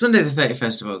asleep. Sunday the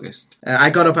 31st of August.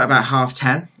 I got up at about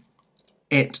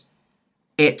 10:30.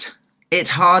 It's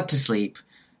hard to sleep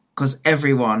because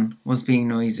everyone was being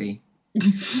noisy.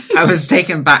 I was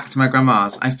taken back to my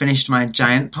grandma's. I finished my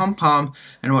giant pom-pom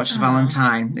and watched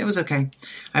Valentine. It was okay.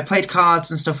 I played cards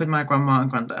and stuff with my grandma and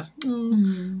granddad.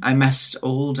 I messed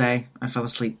all day. I fell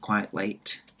asleep quite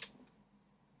late.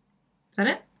 Is that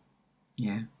it?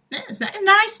 Yeah. It's a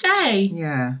nice day.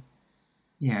 Yeah.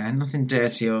 Yeah, nothing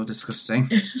dirty or disgusting.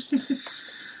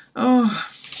 Oh,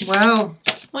 well.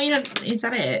 Well, is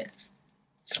that it?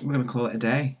 We're going to call it a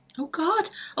day. Oh, God.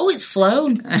 Oh, it's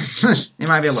flown. It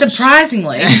might be a lot...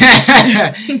 Surprisingly.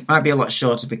 Might be a lot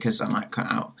shorter because I might cut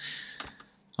out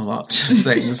a lot of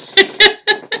things.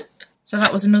 So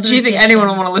that was another... Do you think anyone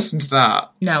will want to listen to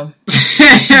that? No.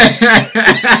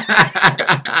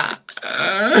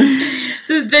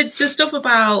 The stuff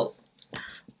about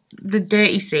the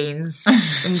dirty scenes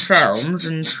in films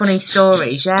and funny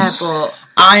stories, yeah, but...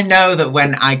 I know that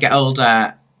when I get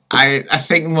older, I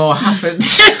think more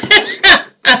happens.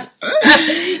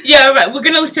 Yeah, right. We're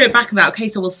going to listen to it back about. Okay,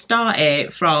 so we'll start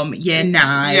it from year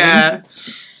 9. Yeah.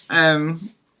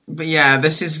 But yeah,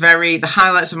 this is the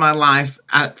highlights of my life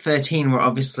at 13 were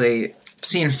obviously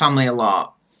seeing family a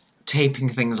lot, taping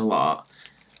things a lot,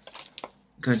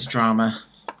 going to drama.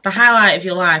 The highlight of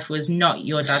your life was not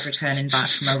your dad returning back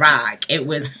from Iraq. It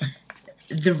was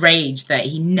the rage that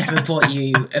he never bought you.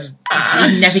 He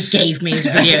never gave me his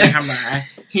video camera.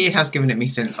 He has given it me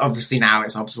since. Obviously now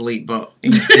it's obsolete, but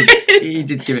he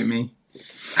did give it me.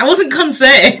 I wasn't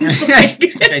concerned. In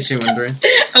case you're wondering.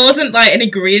 I wasn't in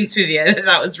agreement with you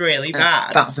that was really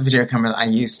bad. That's the video camera that I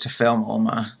used to film all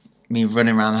me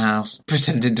running around the house,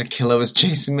 pretending a killer was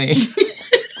chasing me.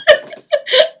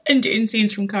 And doing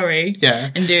scenes from Corrie. Yeah.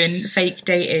 And doing fake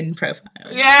dating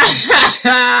profiles.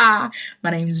 Yeah. My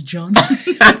name's John.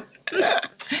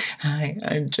 Hi,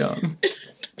 I'm John.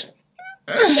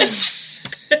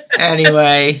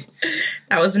 Anyway.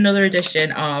 That was another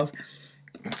edition of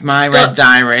My Red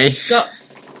Diary.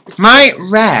 My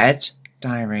Red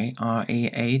Diary.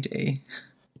 R-E-A-D.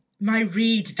 My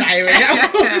Read Diary.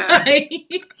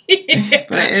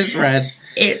 But it is red.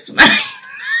 It's my...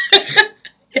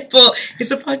 But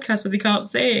it's a podcast, so they can't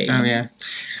sing. Oh, yeah.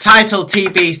 Title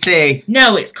TBC.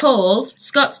 No, it's called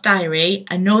Scott's Diary,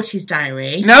 A Naughty's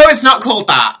Diary. No, it's not called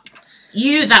that.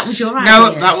 That was your idea.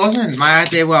 No, that wasn't. My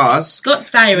idea was...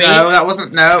 Scott's Diary. No, that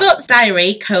wasn't. No. Scott's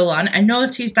Diary, A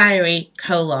Naughty's Diary,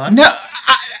 No,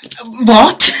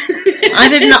 what? I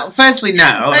did not... Firstly,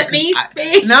 no. Let me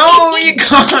speak. No, you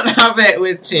can't have it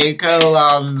with 2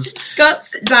 colons.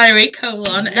 Scott's Diary,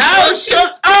 No,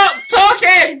 shut up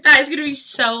talking! That is going to be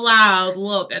so loud.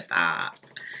 Look at that.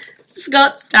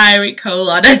 Scott's Diary,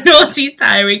 A Naughty's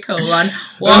Diary, what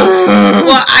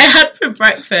I had for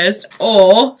breakfast,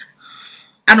 or...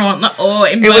 I don't want the or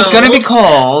in It was going to be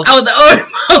called... Oh, the or in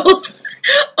bold.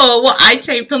 Or what I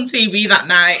taped on TV that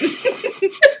night.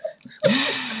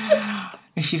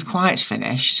 If you've quite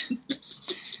finished,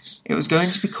 it was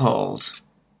going to be called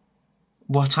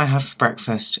What I Had for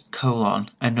Breakfast,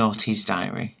 A Naughty's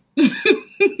Diary.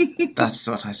 That's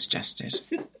what I suggested.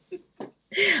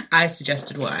 I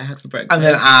suggested what I had for breakfast. And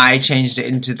then I changed it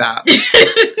into that.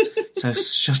 So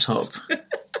shut up.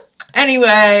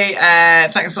 Anyway,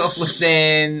 thanks all for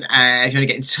listening. If you want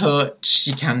to get in touch,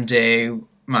 you can do.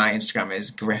 My Instagram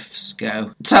is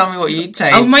griffsgo. Tell me what you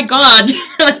take. Oh my god.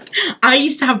 I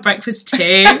used to have breakfast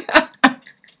too.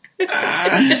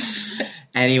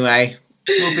 Anyway,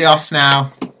 we'll be off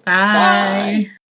now. Bye.